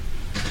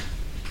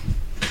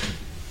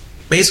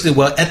 Basically,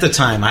 well, at the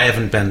time, I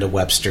haven't been to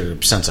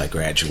Webster since I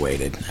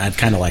graduated. I'd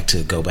kind of like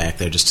to go back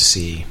there just to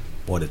see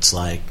what it's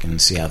like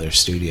and see how their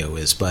studio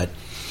is. But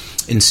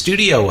in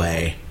Studio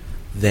A,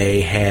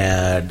 they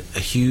had a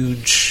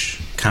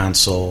huge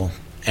console,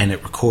 and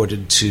it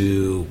recorded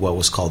to what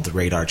was called the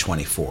Radar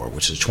 24,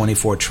 which is a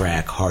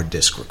 24-track hard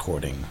disk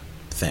recording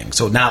thing.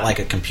 So not like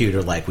a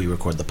computer like we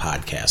record the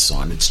podcasts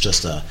on. It's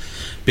just a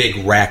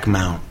big rack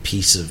mount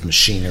piece of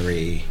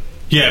machinery.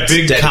 Yeah,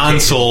 big dedicated.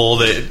 Console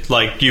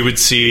that you would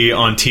see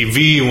on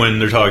TV when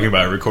they're talking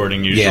about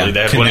recording usually. Yeah,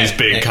 they have one of these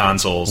big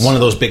consoles. One of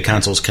those big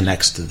consoles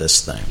connects to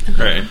this thing.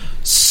 Right.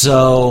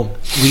 So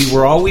we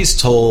were always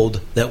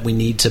told that we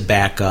need to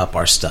back up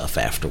our stuff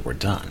after we're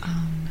done.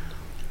 Oh, no.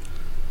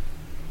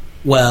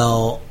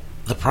 Well,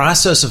 the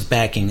process of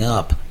backing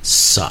up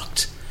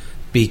sucked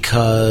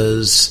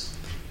because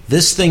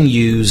this thing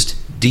used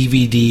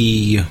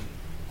DVD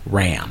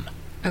RAM.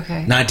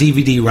 Okay. Not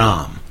DVD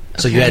ROM.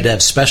 So you had to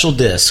have special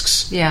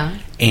discs. Yeah.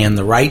 And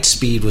the write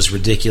speed was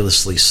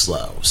ridiculously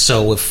slow.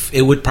 So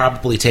it would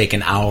probably take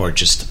an hour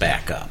just to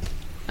back up.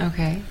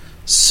 Okay.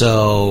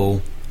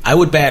 So I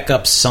would back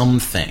up some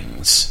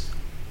things,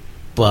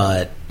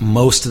 but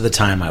most of the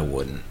time I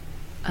wouldn't.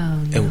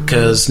 Oh, no.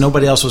 Because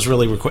nobody else was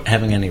really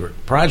having any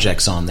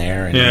projects on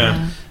there,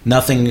 and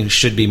nothing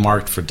should be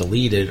marked for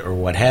deleted or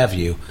what have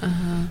you.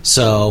 Uh-huh.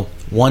 So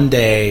one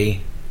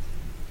day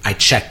I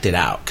checked it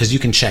out, because you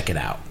can check it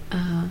out.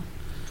 Uh-huh.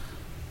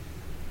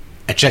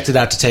 I checked it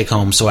out to take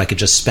home so I could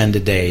just spend a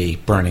day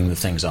burning the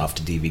things off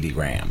to DVD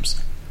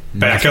RAMs.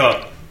 Back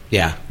up.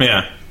 Yeah.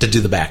 Yeah. To do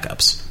the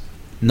backups.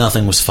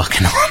 Nothing was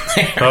fucking on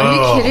there.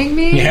 Are you kidding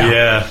me?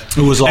 Yeah.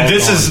 It was all and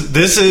this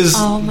is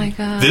oh my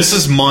god. This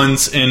is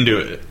months into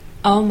it.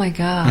 Oh my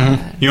god.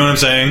 Mm-hmm. You know what I'm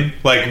saying?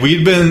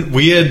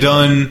 We had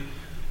done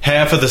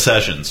half of the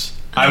sessions.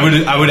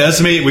 I would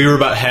estimate we were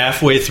about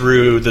halfway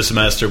through the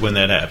semester when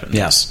that happened.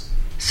 Yes.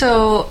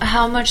 So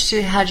how much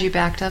had you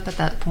backed up at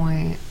that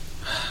point?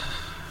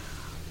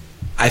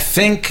 I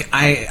think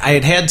I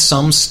had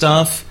some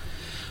stuff,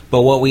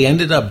 but what we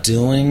ended up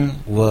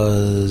doing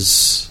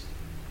was,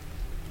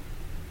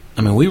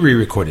 I mean, we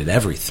re-recorded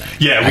everything.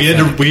 Yeah,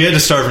 we had to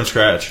start from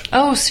scratch.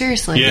 Oh,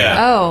 seriously? Yeah.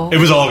 Oh. It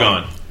was all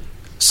gone.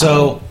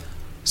 So,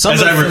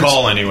 as I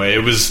recall anyway,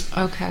 it was...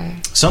 Okay.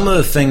 Some of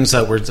the things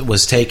that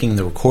was taking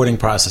the recording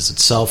process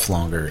itself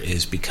longer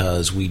is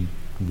because we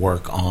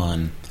work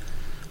on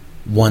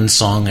one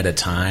song at a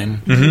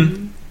time.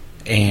 Mm-hmm.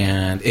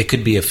 And it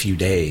could be a few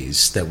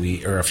days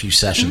or a few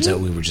sessions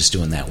that we were just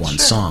doing that one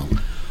song.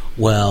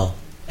 Well,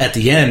 at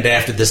the end,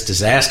 after this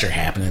disaster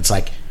happened, it's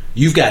like,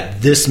 you've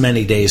got this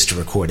many days to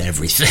record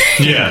everything.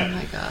 Yeah. Oh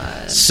my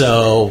god.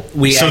 So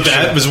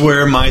that was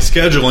where my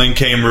scheduling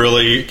came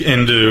really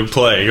into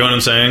play. You know what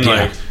I'm saying? Yeah.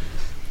 Like,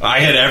 I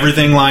had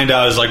everything lined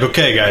out. I was like,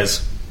 okay,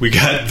 guys, we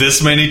got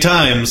this many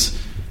times.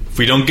 If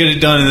we don't get it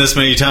done in this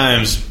many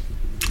times...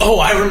 Oh,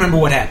 I remember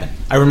what happened.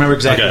 I remember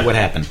exactly what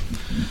happened.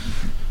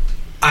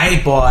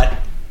 I bought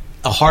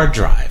a hard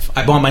drive.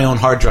 I bought my own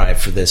hard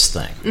drive for this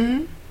thing.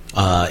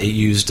 Mm-hmm. It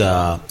used,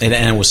 and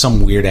it was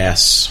some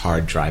weird-ass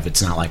hard drive.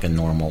 It's not like a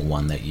normal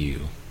one that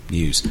you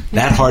use.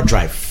 That hard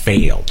drive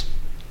failed.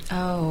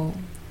 Oh.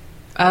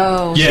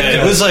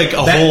 Yeah, it was like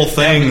a whole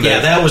thing.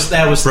 That was the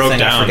broke thing.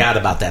 down. I forgot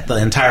about that. The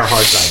entire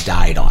hard drive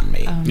died on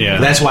me. Yeah.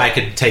 That's why I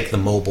could take the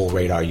mobile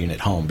radar unit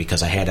home,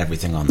 because I had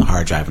everything on the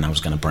hard drive and I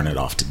was going to burn it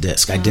off to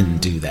disk. I didn't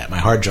do that. My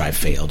hard drive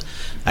failed.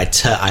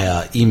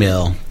 I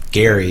email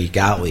Gary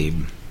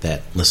Gottlieb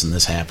that, listen,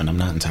 this happened. I'm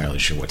not entirely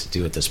sure what to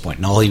do at this point.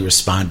 And all he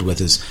responded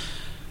with is,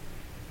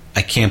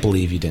 I can't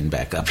believe you didn't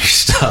back up your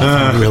stuff.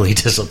 I'm really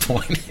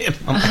disappointed.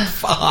 I'm like,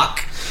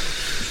 fuck.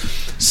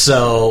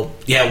 So,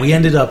 yeah, we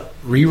ended up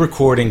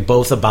re-recording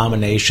both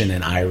Abomination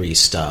and Irie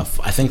stuff.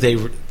 I think they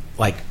were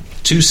like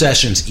 2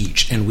 sessions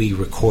each, and we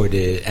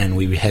recorded, and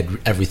we had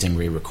everything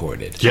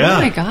re-recorded. Yeah.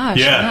 Oh my gosh,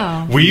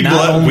 Yeah. wow.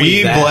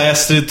 We that-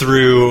 blasted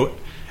through,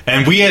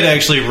 and we had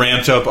actually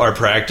ramped up our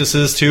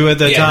practices too at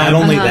that time.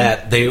 Not only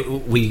that,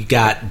 we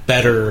got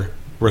better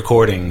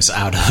recordings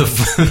out of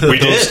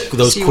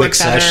those So you quick worked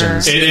better.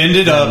 sessions. It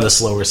ended than up the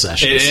slower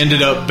sessions. It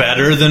ended up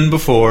better than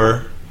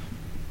before.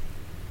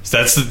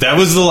 So that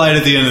was the light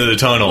at the end of the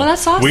tunnel. Well,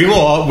 that's awesome. We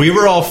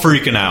were all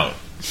freaking out.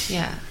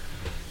 Yeah.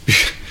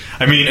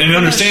 I mean, and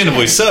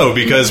understandably so,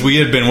 because we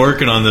had been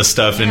working on this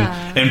stuff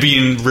and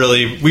being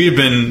really, we had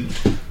been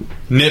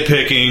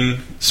nitpicking,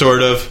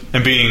 sort of,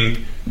 and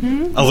being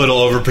a little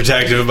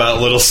overprotective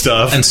about little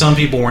stuff. And some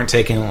people weren't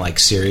taking it like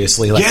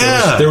seriously. Like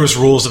Yeah. there was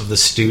rules of the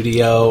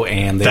studio,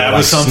 and That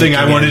was something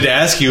I wanted to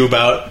ask you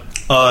about.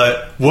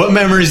 What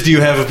memories do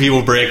you have of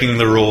people breaking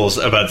the rules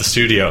about the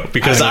studio?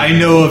 Because I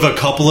know of a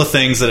couple of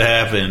things that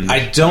happened.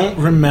 I don't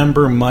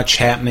remember much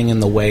happening in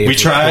the way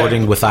of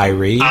recording with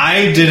Irie.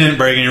 I didn't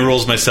break any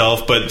rules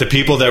myself, but the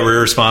people that were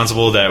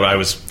responsible that I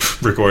was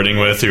recording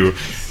with,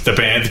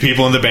 the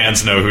people in the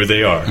bands know who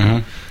they are. Mm-hmm.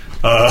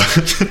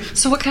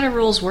 So what kind of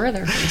rules were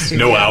there for the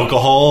studio? No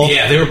alcohol.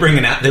 Yeah,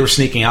 they were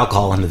sneaking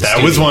alcohol into the That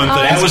studio. was one thing.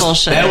 That's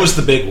bullshit. That was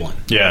the big one.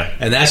 Yeah.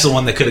 And that's the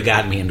one that could have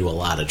gotten me into a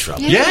lot of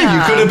trouble. Yeah,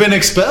 you could have been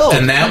expelled.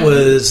 And that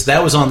was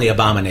on the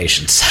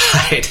Abomination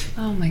side.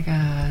 Oh my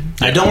god.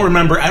 I don't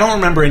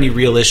remember any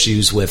real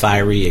issues with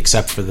Irie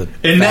except for the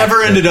It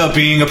never ended up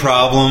being a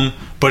problem,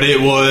 but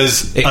it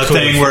was a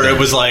thing where it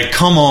was like,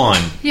 come on,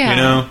 Yeah. you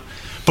know?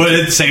 But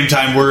at the same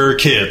time, we're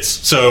kids,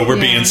 so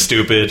we're being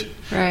stupid.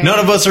 Right. None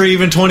of us are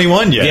even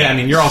 21 yet. Yeah, I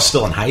mean, you're all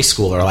still in high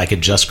school or like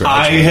had just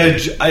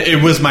graduated.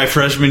 It was my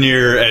freshman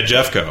year at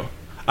Jeffco.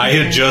 I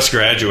had just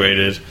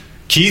graduated.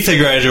 Keith had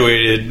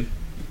graduated.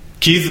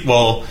 Keith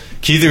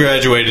had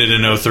graduated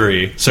in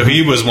 03, so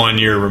he was 1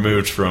 year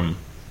removed from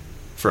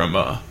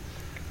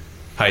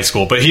high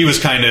school. But he was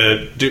kind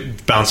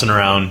of bouncing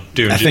around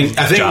doing. I think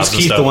jobs it was and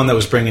Keith stuff. the one that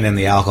was bringing in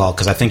the alcohol,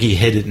 because I think he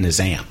hid it in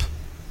his amp.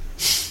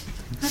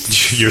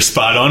 You're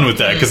spot on with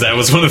that, because that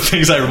was one of the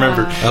things I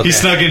remember. Okay. He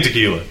snuck in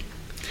tequila.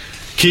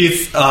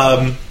 Keith,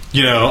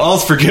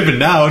 all's forgiven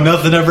now.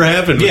 Nothing ever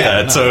happened with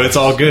that, so it's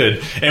all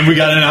good. And we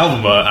got an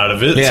album out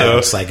of it. Yeah, so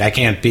it's like I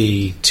can't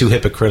be too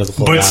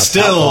hypocritical But about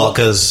still- alcohol,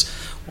 because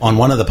on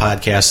one of the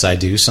podcasts I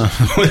do,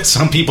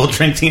 some people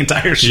drink the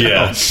entire show.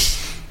 yeah.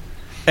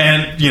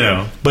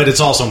 And But it's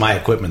also my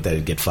equipment that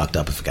would get fucked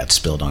up if it got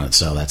spilled on it,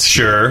 so that's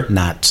Sure.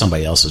 not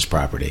somebody else's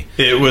property.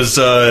 it was.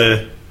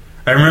 I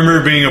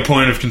remember it being a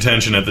point of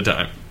contention at the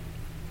time.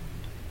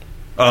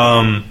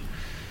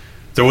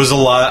 There was a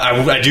lot.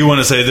 I do want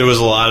to say there was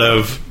a lot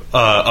of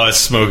us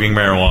smoking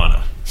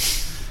marijuana.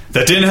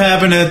 That didn't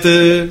happen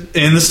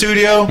in the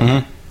studio.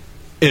 Mm-hmm.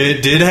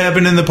 It did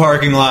happen in the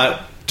parking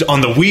lot on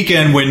the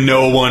weekend when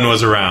no one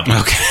was around.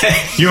 Okay.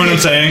 You know what I'm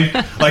saying?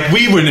 Like,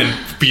 we wouldn't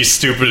be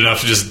stupid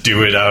enough to just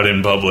do it out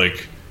in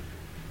public.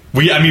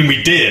 We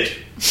did,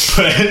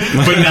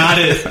 but not.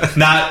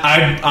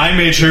 I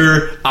made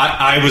sure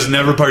I was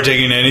never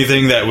partaking in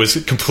anything that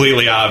was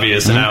completely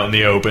obvious and out in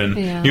the open.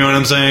 Yeah. You know what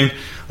I'm saying?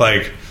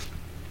 Like,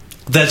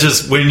 that's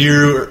just, when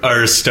you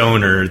are a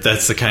stoner,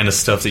 that's the kind of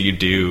stuff that you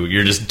do.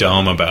 You're just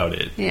dumb about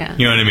it. Yeah.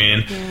 You know what I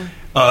mean? Yeah.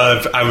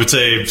 I would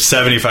say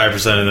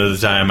 75% of the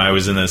time I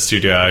was in that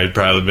studio, I had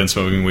probably been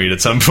smoking weed at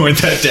some point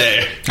that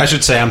day. I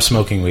should say I'm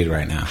smoking weed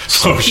right now.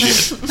 Oh,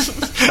 shit.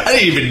 I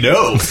didn't even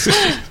know.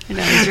 I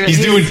know,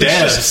 He's doing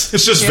dabs.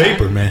 It's just Yeah.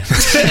 vapor, man.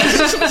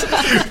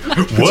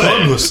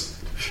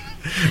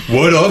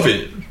 What of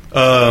it?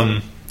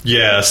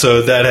 Yeah,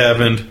 so that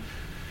happened.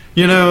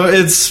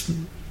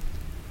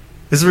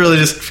 It's really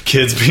just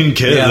kids being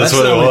kids. Yeah, that's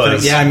what the it only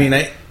was. thing. Yeah, I mean,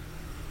 I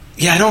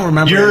don't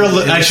remember.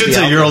 I should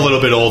say you're a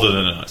little bit older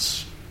than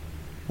us.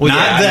 Well,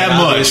 Not that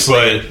much,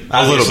 but a little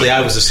obviously bit.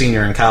 I was a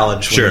senior in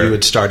college when Sure. you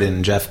had started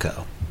in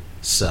Jeffco.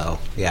 So,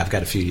 yeah, I've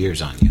got a few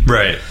years on you.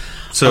 Right.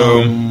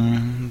 So,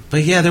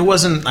 But yeah, there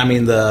wasn't. I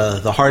mean,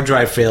 the hard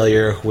drive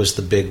failure was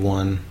the big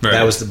one. Right.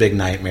 That was the big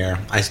nightmare.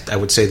 I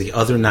would say the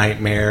other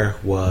nightmare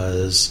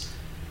was.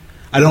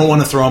 I don't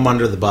want to throw him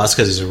under the bus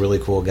because he's a really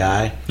cool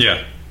guy.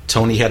 Yeah.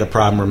 Tony had a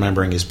problem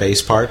remembering his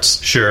bass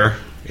parts. Sure.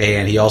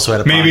 And he also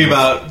had a problem maybe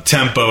about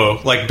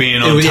tempo, like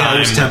being on time. Yeah, it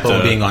was tempo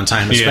and being on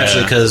time,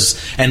 especially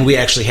because. And we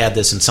actually had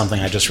this in something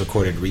I just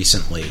recorded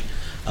recently.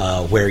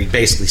 Where he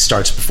basically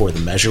starts before the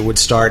measure would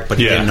start, but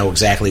he didn't know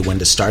exactly when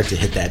to start to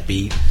hit that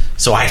beat.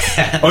 So I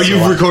had...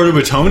 you've recorded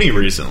with Tony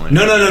recently?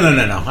 No.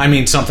 I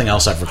mean, something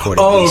else I've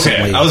recorded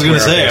recently. Okay. I was going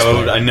to say,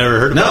 I never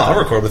heard about that. No, I'll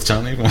record with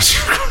Tony once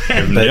you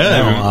record.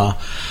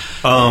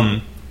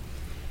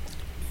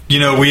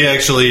 We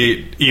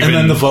actually even... And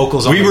then the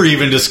vocals... We were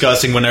even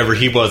discussing whenever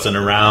he wasn't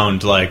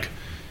around, like,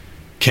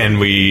 can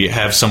we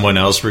have someone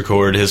else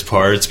record his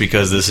parts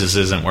because this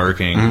isn't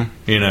working,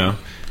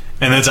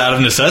 And that's out of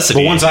necessity.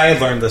 But once I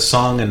had learned the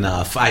song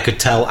enough, I could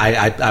tell.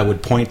 I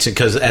would point to,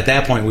 because at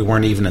that point we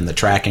weren't even in the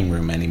tracking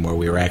room anymore.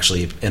 We were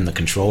actually in the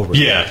control room.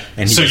 Yeah,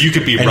 and so you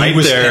could be right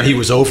there. And he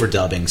was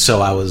overdubbing,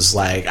 so I was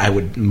like, I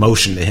would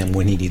motion to him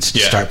when he needs to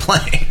start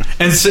playing.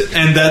 And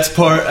that's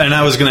part. And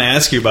I was going to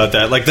ask you about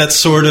that. Like, that's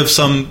sort of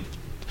some.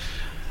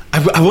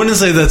 I wouldn't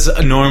say that's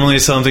normally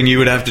something you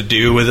would have to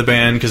do with a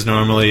band, because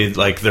normally,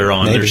 like, they're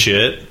on their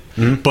shit.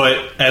 Mm-hmm. But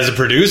as a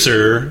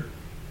producer.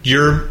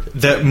 Your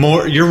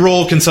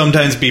role can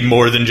sometimes be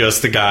more than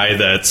just the guy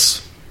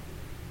that's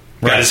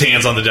got his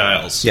hands on the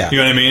dials. Yeah. You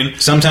know what I mean?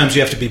 Sometimes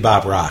you have to be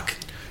Bob Rock.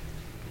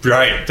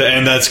 Right.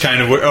 And that's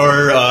kind of... Or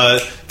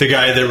the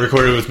guy that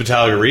recorded with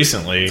Metallica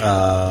recently.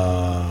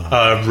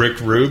 Rick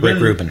Rubin? Rick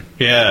Rubin.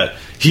 Yeah.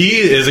 He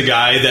is a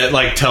guy that,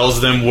 like,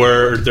 tells them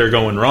where they're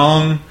going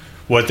wrong,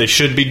 what they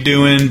should be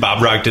doing.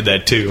 Bob Rock did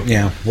that too.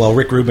 Yeah, well,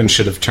 Rick Rubin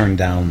should have turned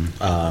down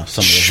some of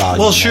the volume.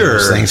 Well, sure,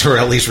 those things, or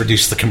at least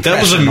reduce the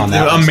compression.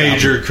 That was a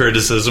major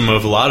criticism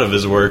of a lot of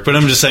his work. But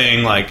I'm just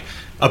saying, like,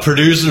 a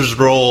producer's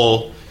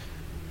role,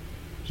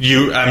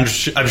 I'm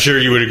sure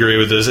you would agree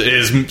with this,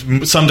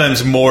 is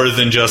sometimes more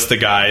than just the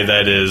guy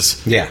that is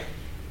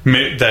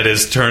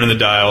turning the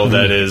dial,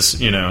 that is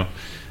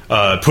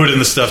putting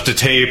the stuff to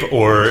tape,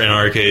 or in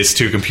our case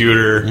to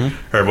computer,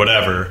 or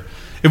whatever.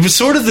 It was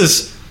sort of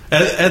this.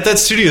 At that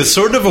studio, it's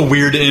sort of a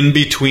weird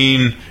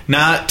in-between,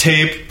 not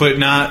tape, but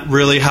not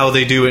really how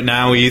they do it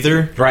now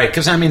either. Right,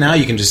 because, I mean, now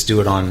you can just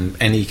do it on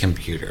any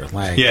computer.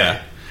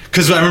 Yeah,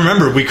 because I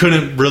remember we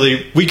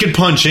could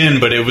punch in,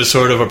 but it was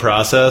sort of a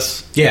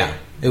process. Yeah,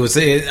 it was.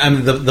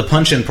 The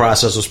punch-in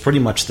process was pretty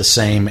much the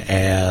same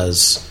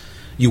as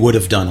you would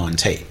have done on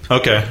tape.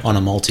 Okay. On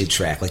a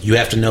multi-track. Like, you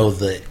have to know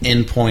the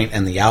in point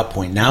and the out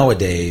point.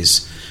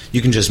 Nowadays,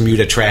 you can just mute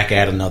a track,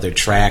 add another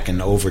track, and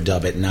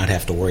overdub it and not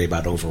have to worry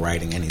about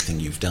overwriting anything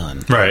you've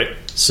done. Right.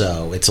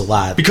 So it's a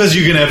lot. Because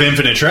you can have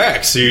infinite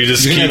tracks. So you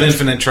can have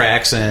infinite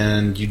tracks,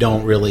 and you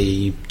don't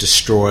really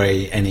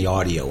destroy any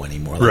audio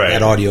anymore. Like,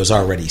 that audio is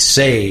already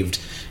saved,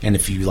 and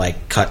if you,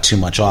 like, cut too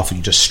much off,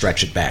 you just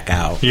stretch it back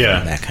out.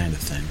 Yeah. That kind of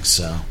thing.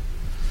 So.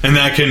 And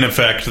that can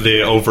affect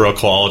the overall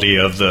quality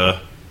of the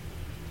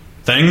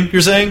thing,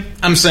 you're saying?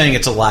 I'm saying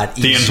it's a lot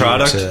easier. The end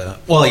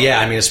product? Well,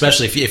 yeah, I mean,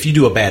 especially if you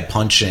do a bad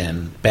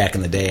punch-in back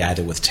in the day,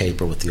 either with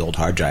tape or with the old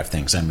hard drive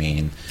things, I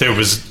mean,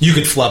 you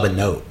could flub a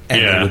note, and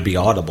it would be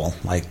audible.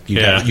 Like,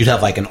 you'd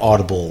have like, an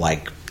audible,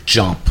 like,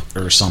 jump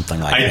or something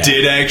like that. I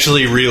did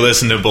actually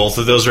re-listen to both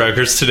of those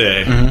records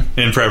today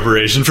in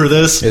preparation for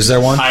this. Is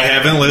there one? I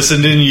haven't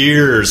listened in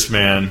years,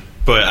 man.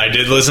 But I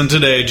did listen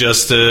today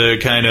just to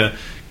kind of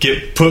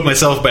put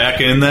myself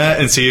back in that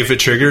and see if it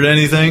triggered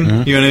anything,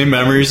 any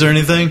memories or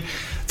anything.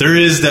 There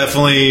is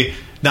definitely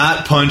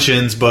not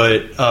punch-ins,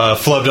 but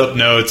flubbed up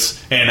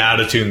notes and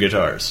out-of-tune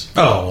guitars.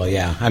 Oh, well,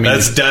 yeah. I mean,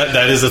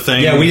 that is a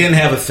thing. Yeah, we didn't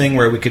have a thing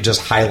where we could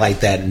just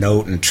highlight that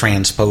note and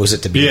transpose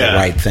it to be the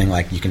right thing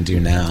like you can do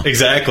now.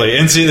 Exactly.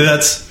 And see,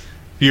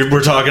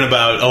 we're talking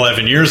about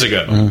 11 years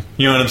ago.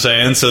 You know what I'm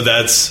saying? So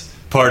that's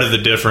part of the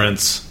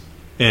difference.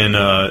 And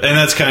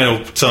that's kind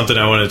of something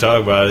I want to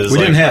talk about. We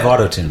didn't have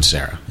auto-tune,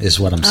 Sarah,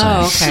 is what I'm saying.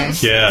 Oh, okay.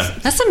 Yeah.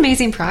 That's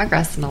amazing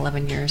progress in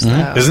 11 years,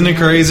 though. Isn't it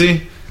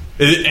crazy?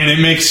 And it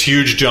makes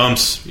huge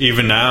jumps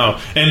even now.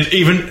 And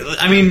even,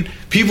 I mean,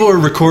 people are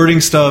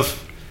recording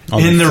stuff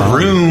in their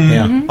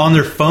room, on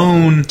their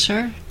phone.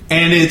 Sure.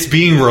 And it's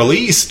being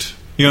released.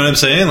 You know what I'm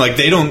saying? Like,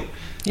 they don't,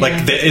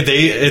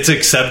 it's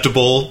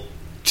acceptable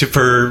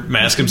for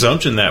mass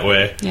consumption that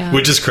way,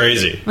 which is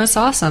crazy. That's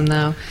awesome,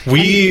 though.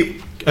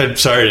 I'm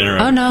sorry to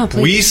interrupt. Oh, no,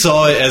 please. We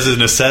saw it as a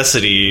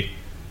necessity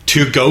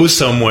to go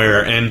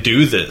somewhere and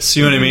do this.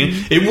 You know what I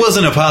mean? It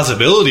wasn't a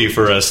possibility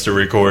for us to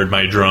record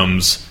my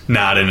drums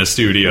not in a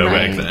studio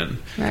back then.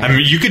 Right. I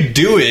mean, you could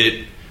do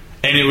it,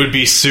 and it would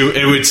be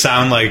it would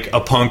sound like a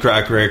punk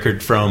rock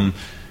record from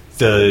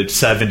the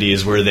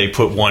 70s where they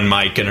put one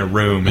mic in a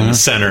room in the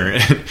center.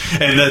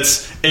 And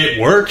it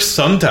works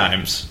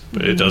sometimes,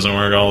 but it doesn't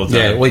work all the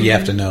time. Yeah, well, you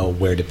have to know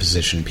where to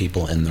position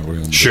people in the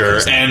room. Sure,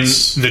 and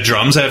the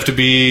drums have to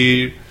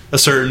be a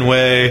certain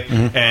way,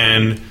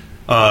 and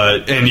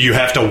you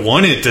have to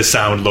want it to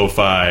sound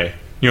lo-fi.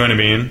 You know what I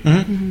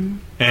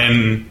mean?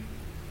 And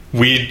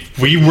we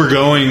were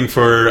going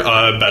for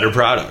a better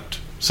product,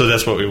 so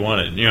that's what we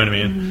wanted. You know what I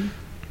mean? Mm-hmm.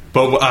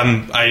 But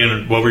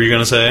what were you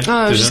going to say? Oh,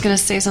 I was just going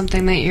to say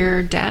something that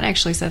your dad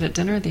actually said at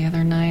dinner the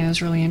other night. It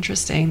was really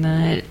interesting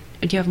that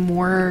you have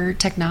more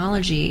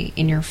technology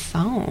in your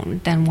phone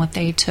than what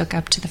they took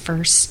up to the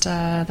first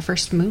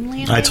moon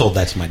landing. I told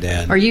that to my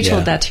dad. Or you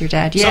told that to your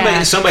dad.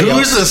 Yeah. Somebody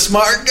Who's a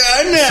smart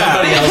guy now?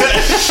 Somebody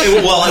else.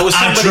 It was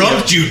I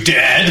trumped you,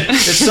 Dad.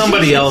 It's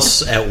somebody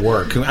else at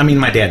work. I mean,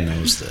 my dad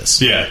knows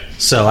this. Yeah.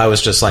 So I was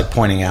just like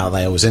pointing out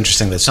that it was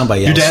interesting that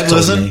somebody else your dad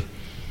told listen? me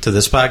to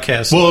this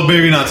podcast. Well,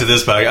 maybe not to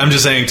this podcast. I'm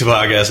just saying to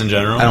podcasts in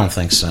general. I don't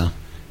think so.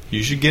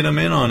 You should get him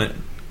in on it.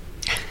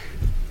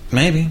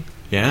 Maybe.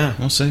 Yeah,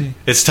 we'll see.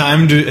 It's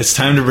time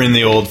to bring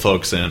the old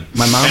folks in.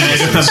 My mom.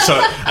 I'm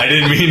sorry. I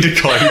didn't mean to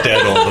call your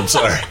dad old. I'm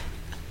sorry.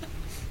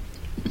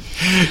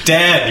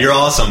 Dad, you're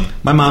awesome.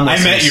 My mom.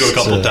 I met you a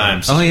couple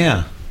times. Oh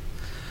yeah.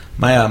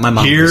 My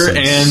mom here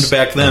and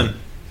back then.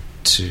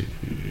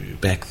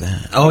 Back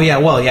then. Oh yeah.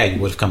 Well, yeah.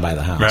 You would have come by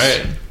the house,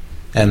 right?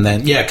 And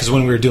then because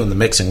when we were doing the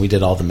mixing, we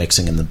did all the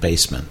mixing in the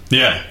basement.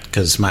 Yeah.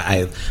 Because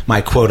my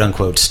quote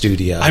unquote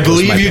studio. I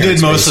believe you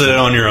did most basement. of it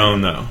on your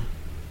own though.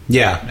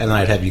 Yeah, and then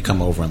I'd have you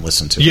come over and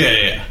listen to it.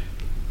 Yeah.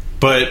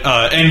 But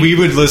and we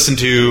would listen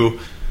to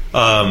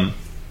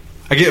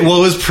it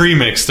was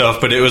pre-mix stuff,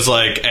 but it was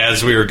like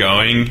as we were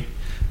going,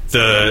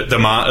 I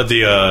don't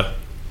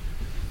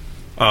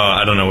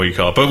know what you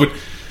call it, but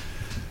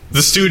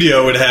the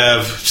studio would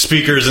have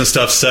speakers and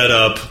stuff set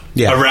up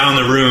around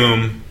the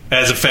room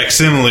as a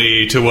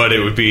facsimile to what it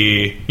would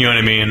be. You know what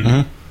I mean?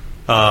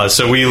 Mm-hmm.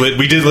 So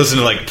we did listen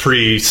to like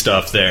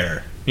pre-stuff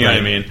there. You know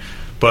what I mean?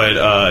 But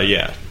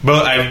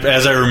but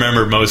as I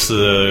remember, most of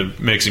the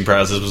mixing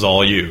process was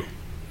all you.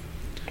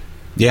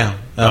 Yeah,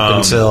 up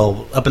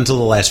until the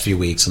last few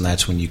weeks, and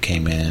that's when you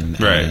came in,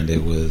 and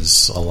it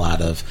was a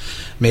lot of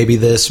maybe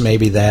this,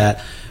 maybe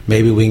that,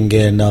 maybe we can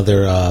get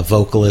another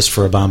vocalist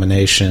for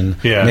Abomination.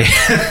 Yeah,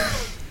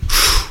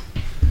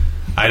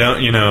 I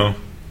don't,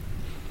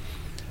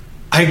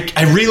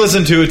 I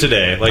re-listened to it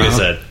today. Like I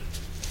said,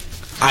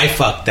 I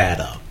fucked that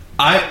up.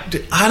 I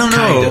don't know.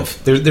 Kind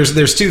of.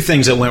 There's two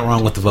things that went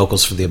wrong with the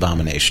vocals for the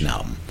Abomination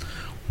album.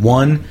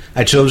 One,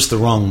 I chose the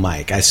wrong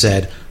mic. I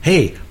said,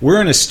 hey, we're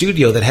in a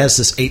studio that has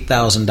this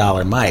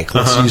 $8,000 mic.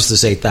 Let's use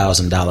this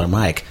 $8,000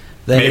 mic.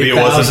 That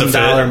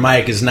 $8,000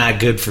 mic is not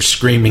good for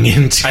screaming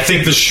into. I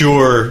think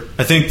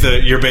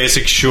your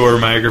basic Shure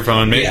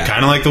microphone,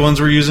 kind of like the ones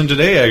we're using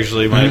today,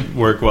 actually might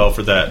work well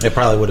for that. It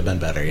probably would have been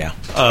better, yeah.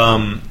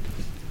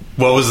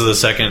 What was the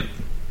second?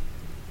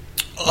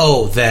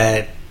 Oh,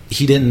 that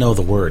he didn't know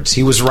the words.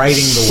 He was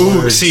writing the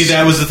words. See,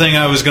 that was the thing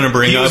I was going to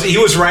bring up. He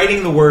was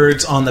writing the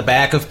words on the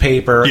back of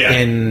paper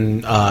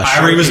in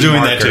Irie was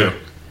doing that too.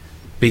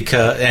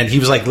 And he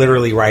was like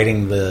literally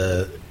writing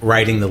the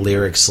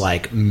lyrics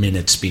like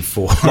minutes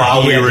before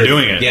while we were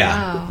doing it. Yeah.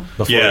 Wow.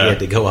 Before he had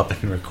to go up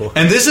and record.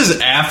 And this is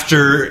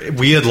after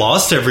we had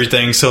lost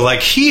everything, so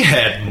like he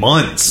had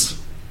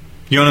months.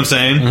 You know what I'm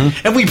saying?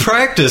 Mm-hmm. And we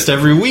practiced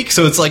every week,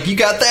 so it's like you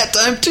got that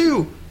time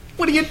too.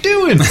 What are you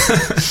doing?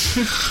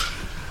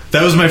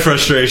 That was my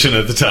frustration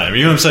at the time.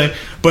 You know what I'm saying?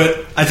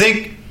 But I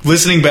think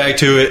listening back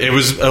to it, it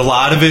was a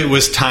lot of it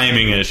was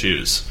timing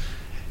issues.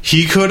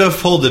 He could have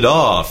pulled it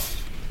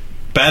off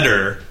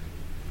better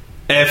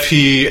if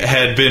he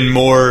had been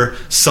more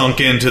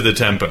sunk into the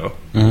tempo.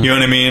 Mm-hmm. You know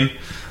what I mean?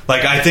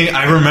 Like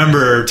I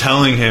remember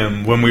telling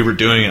him when we were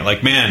doing it,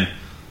 like, man,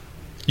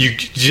 you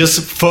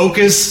just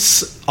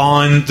focus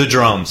on the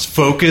drums,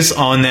 focus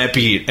on that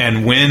beat,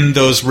 and when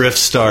those riffs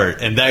start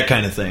and that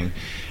kind of thing.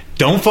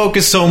 Don't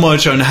focus so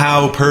much on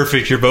how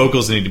perfect your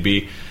vocals need to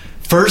be.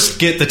 First,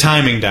 get the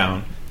timing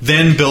down,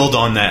 then build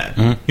on that.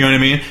 Mm-hmm. You know what I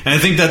mean? And I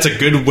think that's a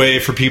good way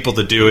for people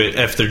to do it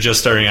if they're just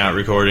starting out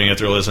recording, if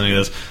they're listening to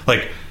this.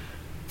 Like,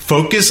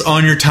 focus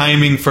on your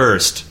timing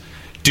first.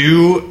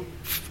 Do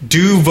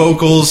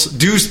vocals,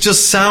 do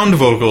just sound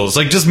vocals.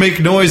 Like, just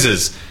make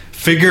noises.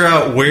 Figure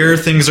out where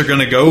things are going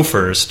to go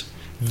first,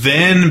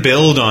 then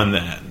build on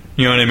that.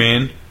 You know what I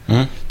mean?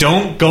 Mm-hmm.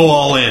 Don't go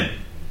all in.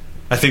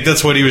 I think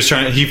that's what he was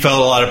trying. He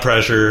felt a lot of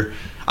pressure.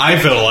 I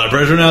felt a lot of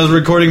pressure when I was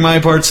recording my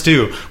parts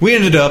too. We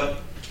ended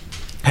up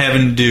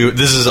having to do.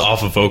 This is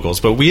off of vocals,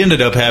 but we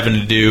ended up having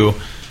to do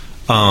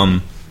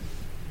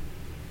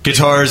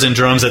guitars and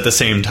drums at the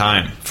same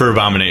time for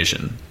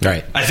Abomination.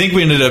 Right. I think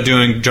we ended up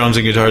doing drums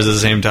and guitars at the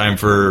same time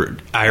for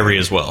Irie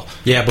as well.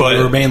 Yeah, but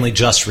we were mainly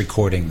just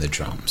recording the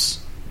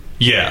drums.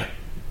 Yeah.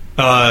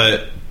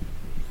 And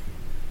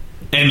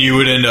you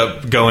would end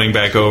up going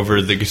back over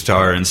the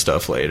guitar and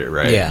stuff later,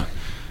 right? Yeah.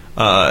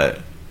 But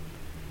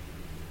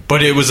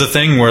it was a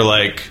thing where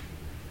like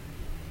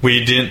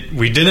we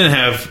didn't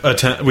have a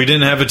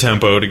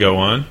tempo to go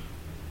on.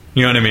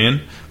 You know what I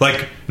mean?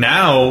 Like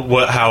now,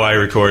 how I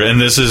record,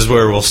 and this is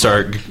where we'll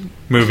start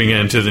moving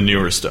into the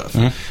newer stuff,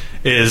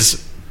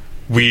 is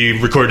we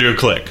record to a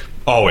click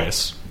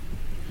always,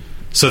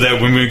 so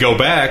that when we go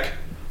back,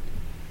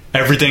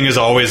 everything is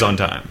always on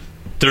time.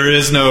 There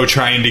is no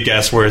trying to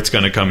guess where it's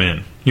going to come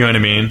in. You know what I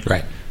mean?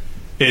 Right.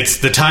 It's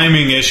the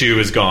timing issue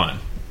is gone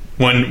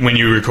when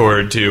you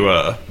record to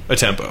a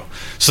tempo.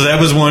 So that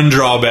was one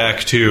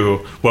drawback to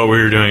what we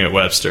were doing at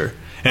Webster.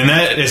 And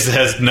that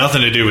has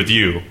nothing to do with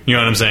you. You know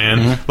what I'm saying?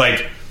 Mm-hmm.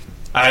 Like,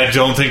 I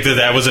don't think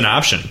that was an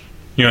option.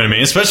 You know what I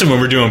mean? Especially when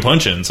we're doing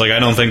punch-ins. Like, I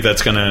don't think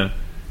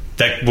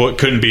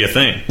couldn't be a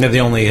thing. Now, the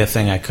only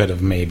thing I could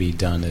have maybe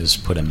done is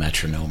put a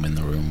metronome in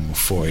the room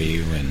for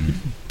you, and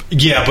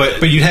yeah,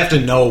 but you'd have to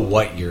know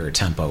what your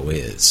tempo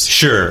is.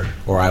 Sure.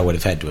 Or I would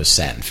have had to have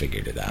sat and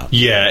figured it out.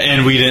 Yeah,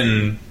 and we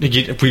didn't.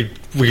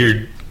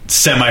 We're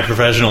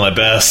semi-professional at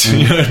best.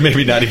 You know,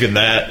 maybe not even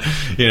that.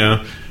 You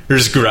know, we're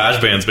just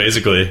garage bands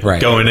basically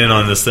going in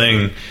on this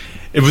thing.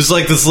 It was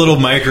like this little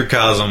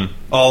microcosm.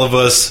 All of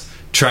us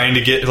trying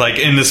to get, like,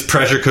 in this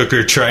pressure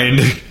cooker, trying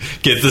to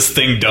get this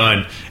thing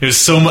done. It was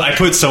so much. I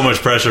put so much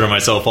pressure on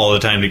myself all the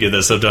time to get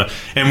this stuff done.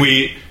 And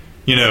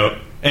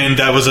and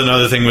that was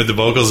another thing with the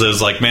vocals is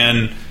like,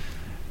 man,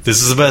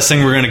 this is the best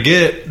thing we're going to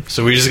get,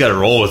 so we just got to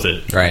roll with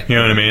it. Right. You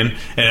know what I mean?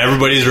 And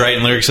everybody's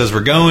writing lyrics as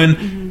we're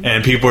going,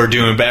 and people are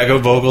doing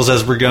backup vocals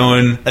as we're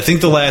going. I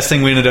think the last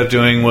thing we ended up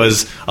doing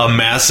was a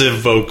massive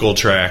vocal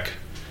track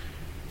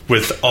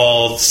with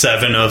all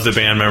 7 of the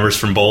band members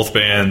from both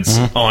bands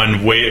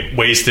on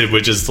Wasted,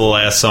 which is the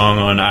last song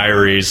on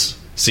Irie's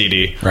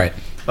CD. Right.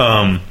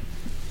 I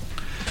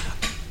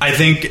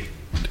think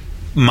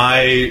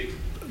my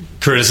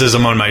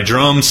criticism on my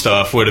drum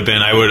stuff would have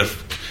been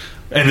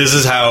and this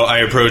is how I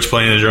approach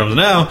playing the drums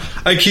now,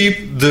 I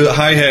keep the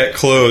hi-hat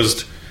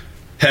closed,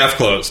 half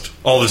closed,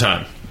 all the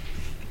time.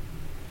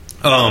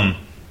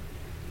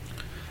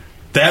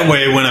 That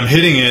way when I'm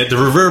hitting it, the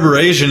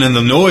reverberation and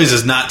the noise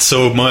is not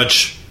so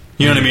much,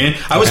 you know what I mean?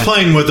 I was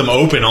playing with them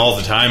open all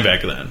the time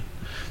back then.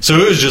 So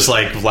it was just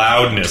like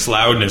loudness.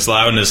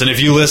 And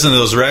if you listen to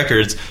those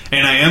records,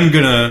 and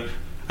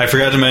I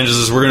forgot to mention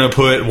this, we're going to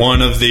put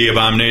one of the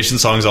Abomination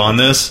songs on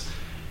this,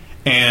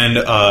 and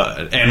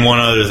one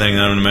other thing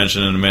that I'm going to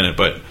mention in a minute,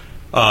 but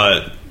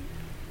I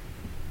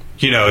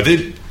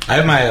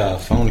have my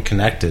phone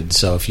connected,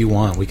 so if you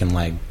want, we can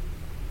like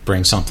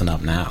bring something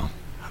up now.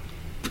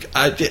 Or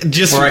I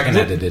can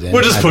edit it in.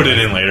 We'll just put it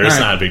in later. It's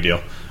not a big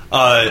deal.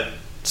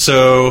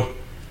 So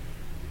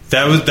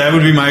that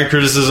would be my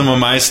criticism of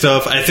my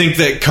stuff. I think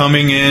that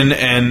coming in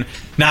and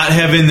not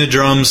having the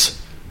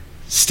drums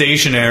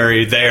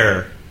stationary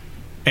there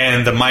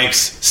and the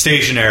mics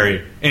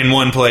stationary in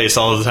one place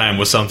all the time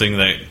was something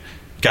that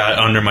got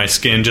under my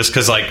skin, just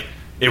because like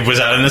it was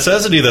out of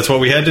necessity. That's what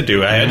we had to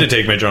do. I had to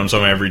take my drums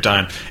home every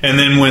time. And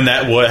then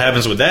what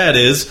happens with that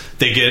is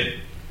they get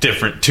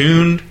different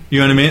tuned. You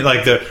know what I mean?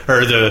 Like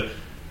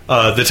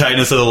the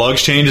tightness of the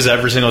lugs changes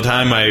every single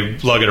time I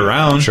lug it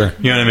around. Sure.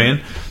 You know what I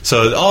mean?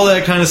 So all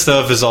that kind of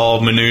stuff is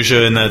all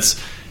minutia, and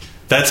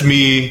that's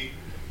me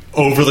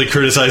overly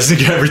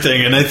criticizing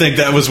everything. And I think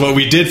that was what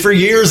we did for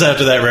years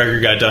after that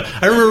record got done.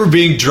 I remember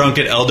being drunk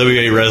at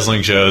LWA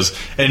wrestling shows,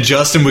 and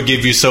Justin would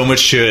give you so much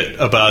shit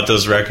about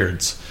those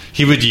records.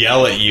 He would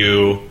yell at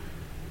you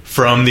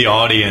from the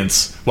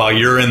audience while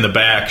you're in the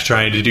back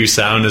trying to do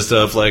sound and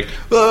stuff, like,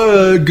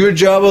 oh, good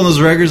job on those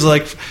records.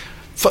 Like,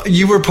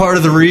 you were part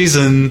of the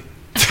reason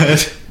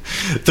that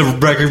the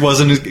record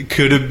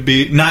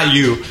not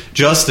you,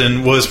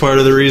 Justin was part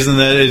of the reason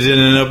that it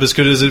didn't end up as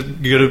good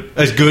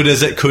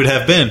as it could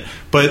have been.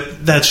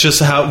 But that's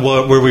just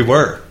where we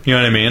were. You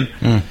know what I mean?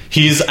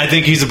 I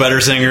think he's a better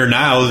singer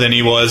now than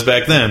he was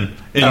back then.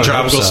 In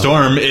Tropical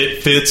Storm,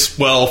 it fits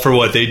well for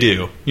what they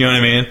do. You know what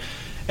I mean?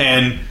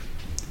 And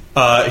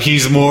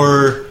he's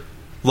more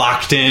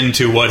locked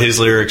into what his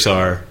lyrics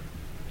are.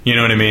 You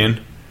know what I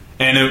mean?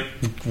 And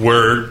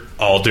we're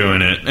all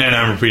doing it, and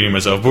I'm repeating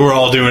myself, but we're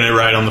all doing it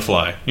right on the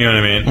fly. You know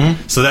what I mean?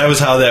 So that was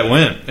how that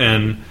went.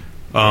 And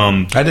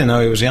I didn't know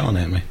he was yelling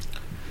at me.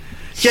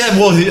 Yeah,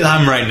 well,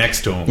 I'm right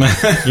next to him.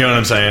 You know what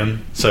I'm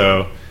saying?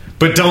 So,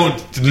 but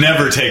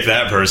never take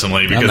that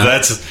personally,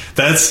 because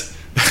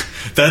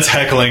that's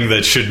heckling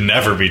that should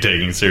never be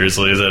taken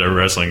seriously. Is at a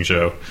wrestling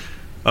show.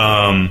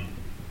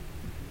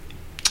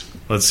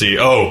 Let's see.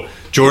 Oh,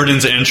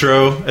 Jordan's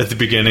intro at the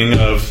beginning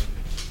of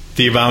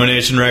the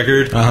Abomination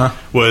record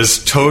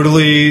was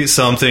totally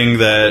something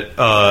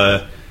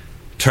that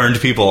turned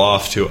people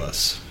off to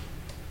us.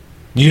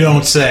 You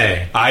don't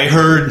say. I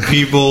heard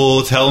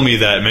people tell me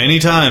that many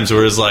times,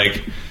 where it's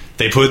like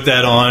they put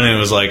that on and it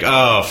was like,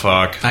 oh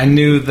fuck. I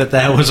knew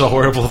that was a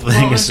horrible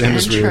thing as soon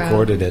as we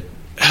recorded it.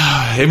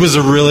 It was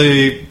a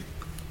really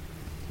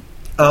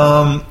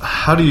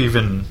how do you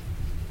even,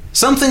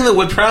 something that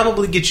would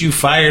probably get you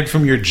fired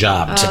from your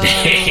job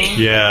today.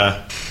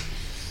 Yeah.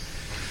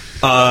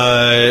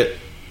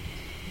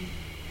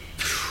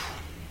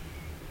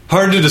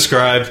 Hard to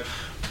describe,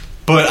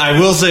 but I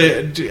will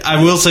say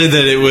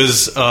that it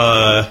was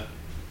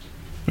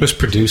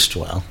produced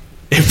well.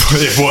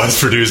 It was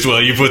produced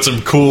well. You put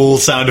some cool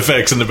sound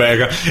effects in the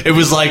background. It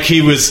was like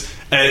he was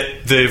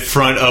at the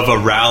front of a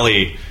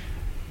rally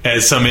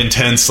at some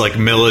intense, like,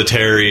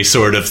 military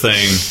sort of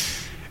thing,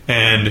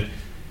 and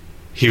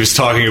he was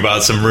talking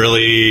about some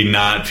really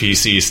not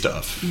PC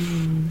stuff.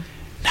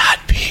 Not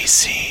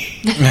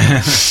PC.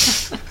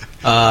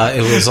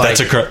 It was like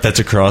That's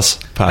a cross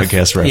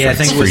podcast reference I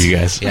think it for was, you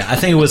guys. Yeah, I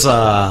think it was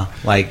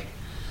like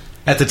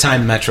at the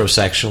time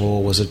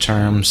metrosexual was a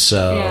term,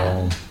 so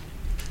Yeah.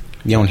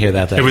 you don't hear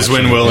that. It was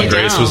much when Will and You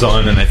Grace don't. was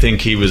on, and I think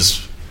he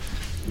was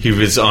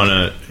on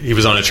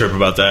a trip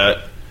about that.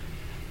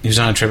 He was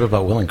on a trip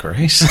about Will and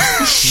Grace.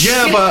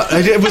 Yeah, but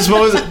it was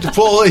well,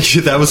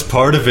 that was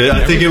part of it.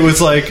 I think it was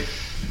like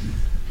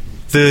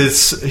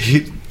this.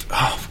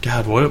 Oh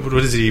God, what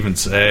does he even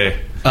say?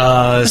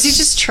 Was he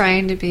just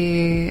trying to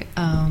be?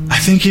 I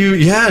think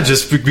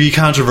just be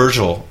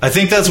controversial. I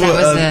think that's That what.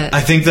 was it.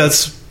 I think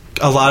that's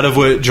a lot of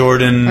what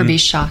Jordan Or be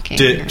shocking,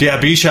 did. or- Yeah,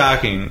 be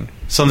shocking,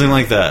 something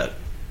like that.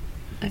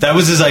 That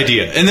was his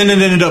idea, and then it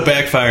ended up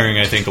backfiring.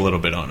 I think a little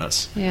bit on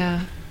us.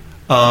 Yeah.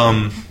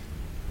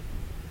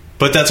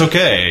 But that's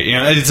okay. You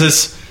know, it's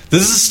just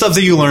this is stuff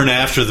that you learn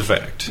after the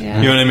fact. Yeah.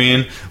 You know what I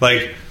mean?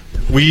 Like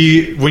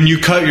when you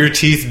cut your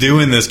teeth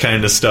doing this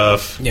kind of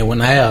stuff. Yeah,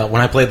 when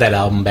I played that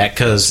album back,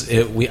 because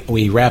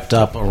we wrapped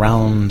up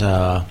around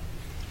I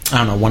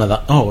don't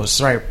know, it was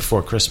right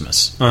before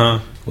Christmas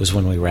was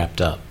when we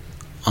wrapped up.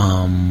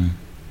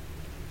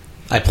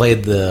 I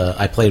played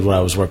what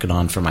I was working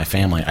on for my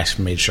family. I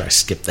made sure I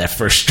skipped that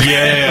first track.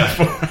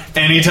 Yeah.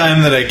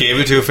 Anytime that I gave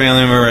it to a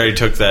family member, I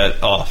took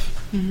that off.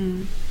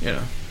 You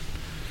know,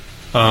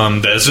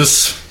 that's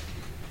just.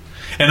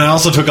 And I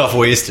also took off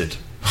 "Wasted."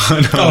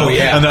 on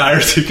the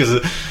Irish,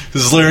 because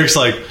his lyrics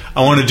like,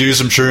 "I want to do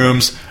some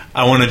shrooms.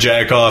 I want to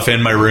jack off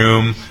in my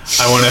room.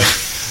 I want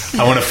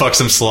to fuck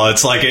some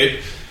sluts." Like it.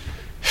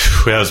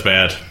 That was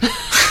bad.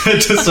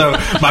 Just so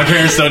my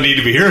parents don't need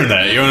to be hearing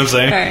that. You know what I'm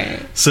saying? Right.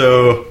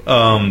 So,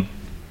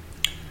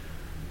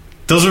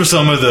 those were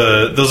some of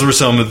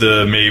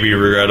the maybe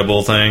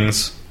regrettable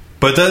things.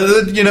 But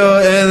that, you know,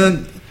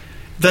 and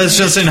that's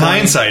just in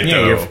hindsight,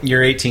 Yeah, though.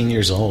 you're 18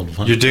 years old.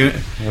 You're doing,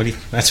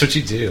 That's what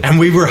you do. and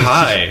we were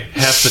high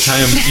half the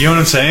time. You know what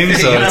I'm saying?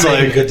 So You're it's not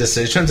making like, good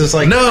decisions. It's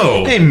like,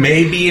 No. hey,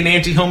 maybe an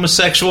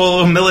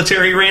anti-homosexual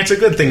military rant's a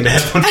good thing to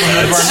have on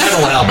front of our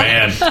metal album.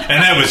 man,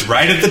 and that was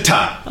right at the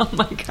top. Oh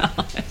my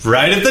god.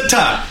 Right at the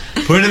top.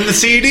 Put in the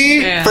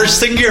CD. Yeah. First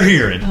thing you're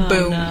hearing.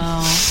 Boom.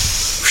 No.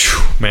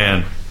 Phew,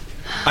 man,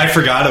 I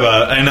forgot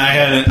about, and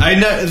I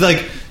know,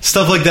 like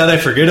stuff like that I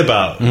forget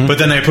about, but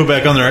then I put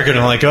back on the record and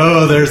I'm like,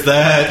 oh, there's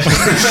that.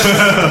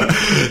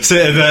 So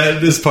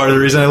that is part of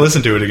the reason I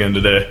listened to it again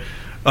today.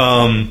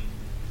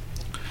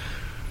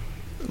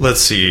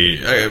 Let's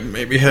see, I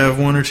maybe have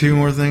one or two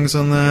more things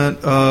on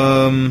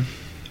that.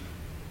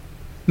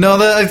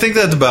 No, I think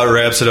that about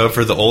wraps it up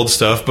for the old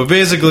stuff, but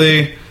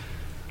basically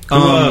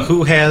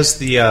Who has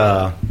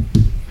the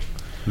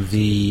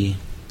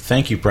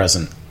thank you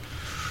present?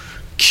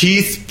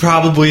 Keith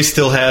probably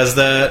still has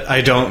that.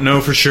 I don't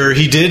know for sure.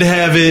 He did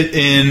have it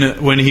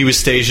in when he was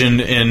stationed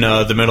in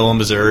the middle of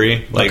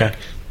Missouri, like Okay.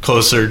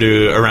 closer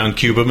to around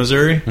Cuba,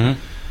 Missouri. He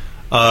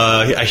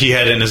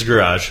had it in his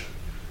garage.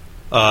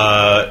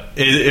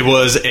 It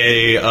was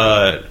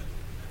a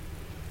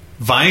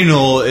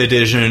vinyl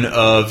edition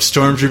of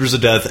Stormtroopers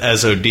of Death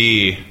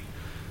SOD.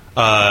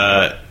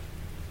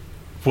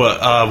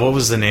 What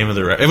was the name of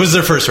the record? It was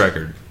their first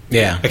record.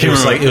 Yeah, I can't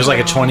remember. it was like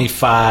a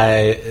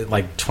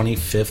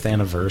 25th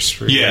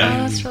anniversary. Yeah.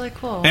 Oh, that's really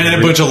cool. And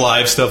a bunch of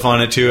live stuff on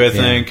it too, I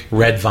think.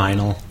 Red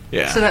vinyl.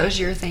 Yeah. So that was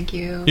your thank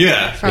you.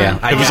 Yeah. from-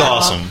 Yeah, It was Yeah.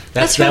 awesome.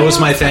 That's That really was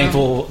my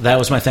awesome. That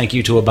was my thank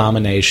you to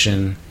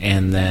Abomination,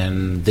 and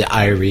then the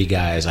IRE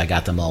guys. I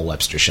got them all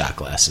Webster shot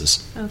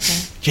glasses. Okay.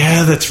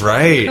 Yeah, that's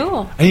right.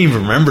 Cool. I didn't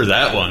even remember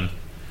that one.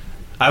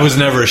 I was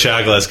never a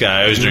shot glass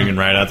guy. I was drinking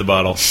right out the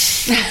bottle.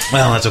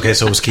 Well, that's okay.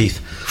 So was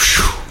Keith.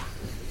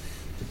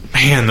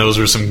 Man, those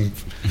were some...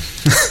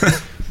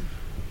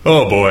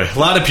 Oh, boy. A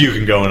lot of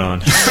puking going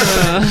on.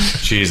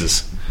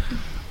 Jesus.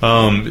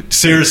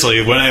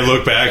 Seriously, when I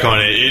look back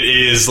on it, it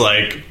is,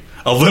 like,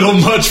 a little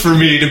much for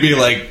me to be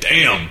like,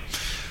 damn.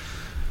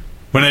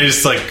 When I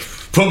just, like,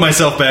 put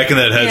myself back in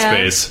that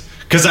headspace.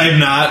 Because I'm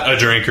not a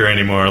drinker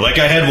anymore. Like,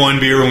 I had one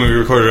beer when we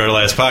recorded our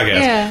last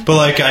podcast. Yeah. But,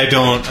 like, I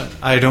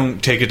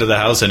don't take it to the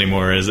house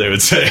anymore, as they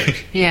would say.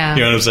 Yeah.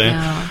 You know what I'm saying?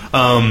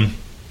 No.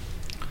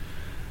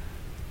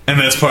 And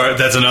that's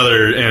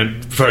another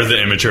part of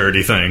the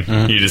immaturity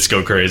thing. You just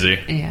go crazy.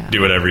 Yeah.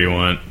 Do whatever you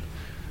want.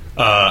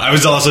 I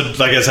was also,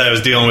 like I said, I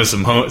was dealing with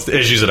some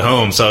issues at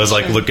home, so I was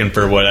like looking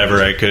for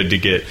whatever I could to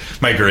get.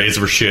 My grades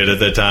were shit at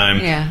that time.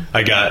 Yeah.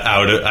 I got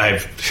out of.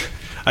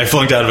 I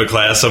flunked out of a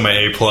class, so my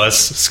A+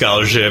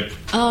 scholarship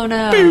Oh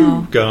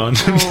no. gone.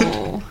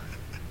 Oh.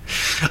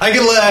 I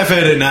can laugh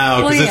at it now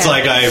because Well, it's yeah.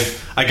 like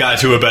I got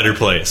to a better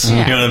place.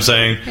 Yeah. You know what I'm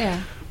saying?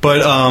 Yeah.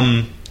 But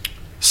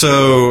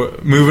so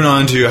moving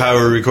on to how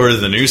we recorded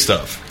the new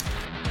stuff.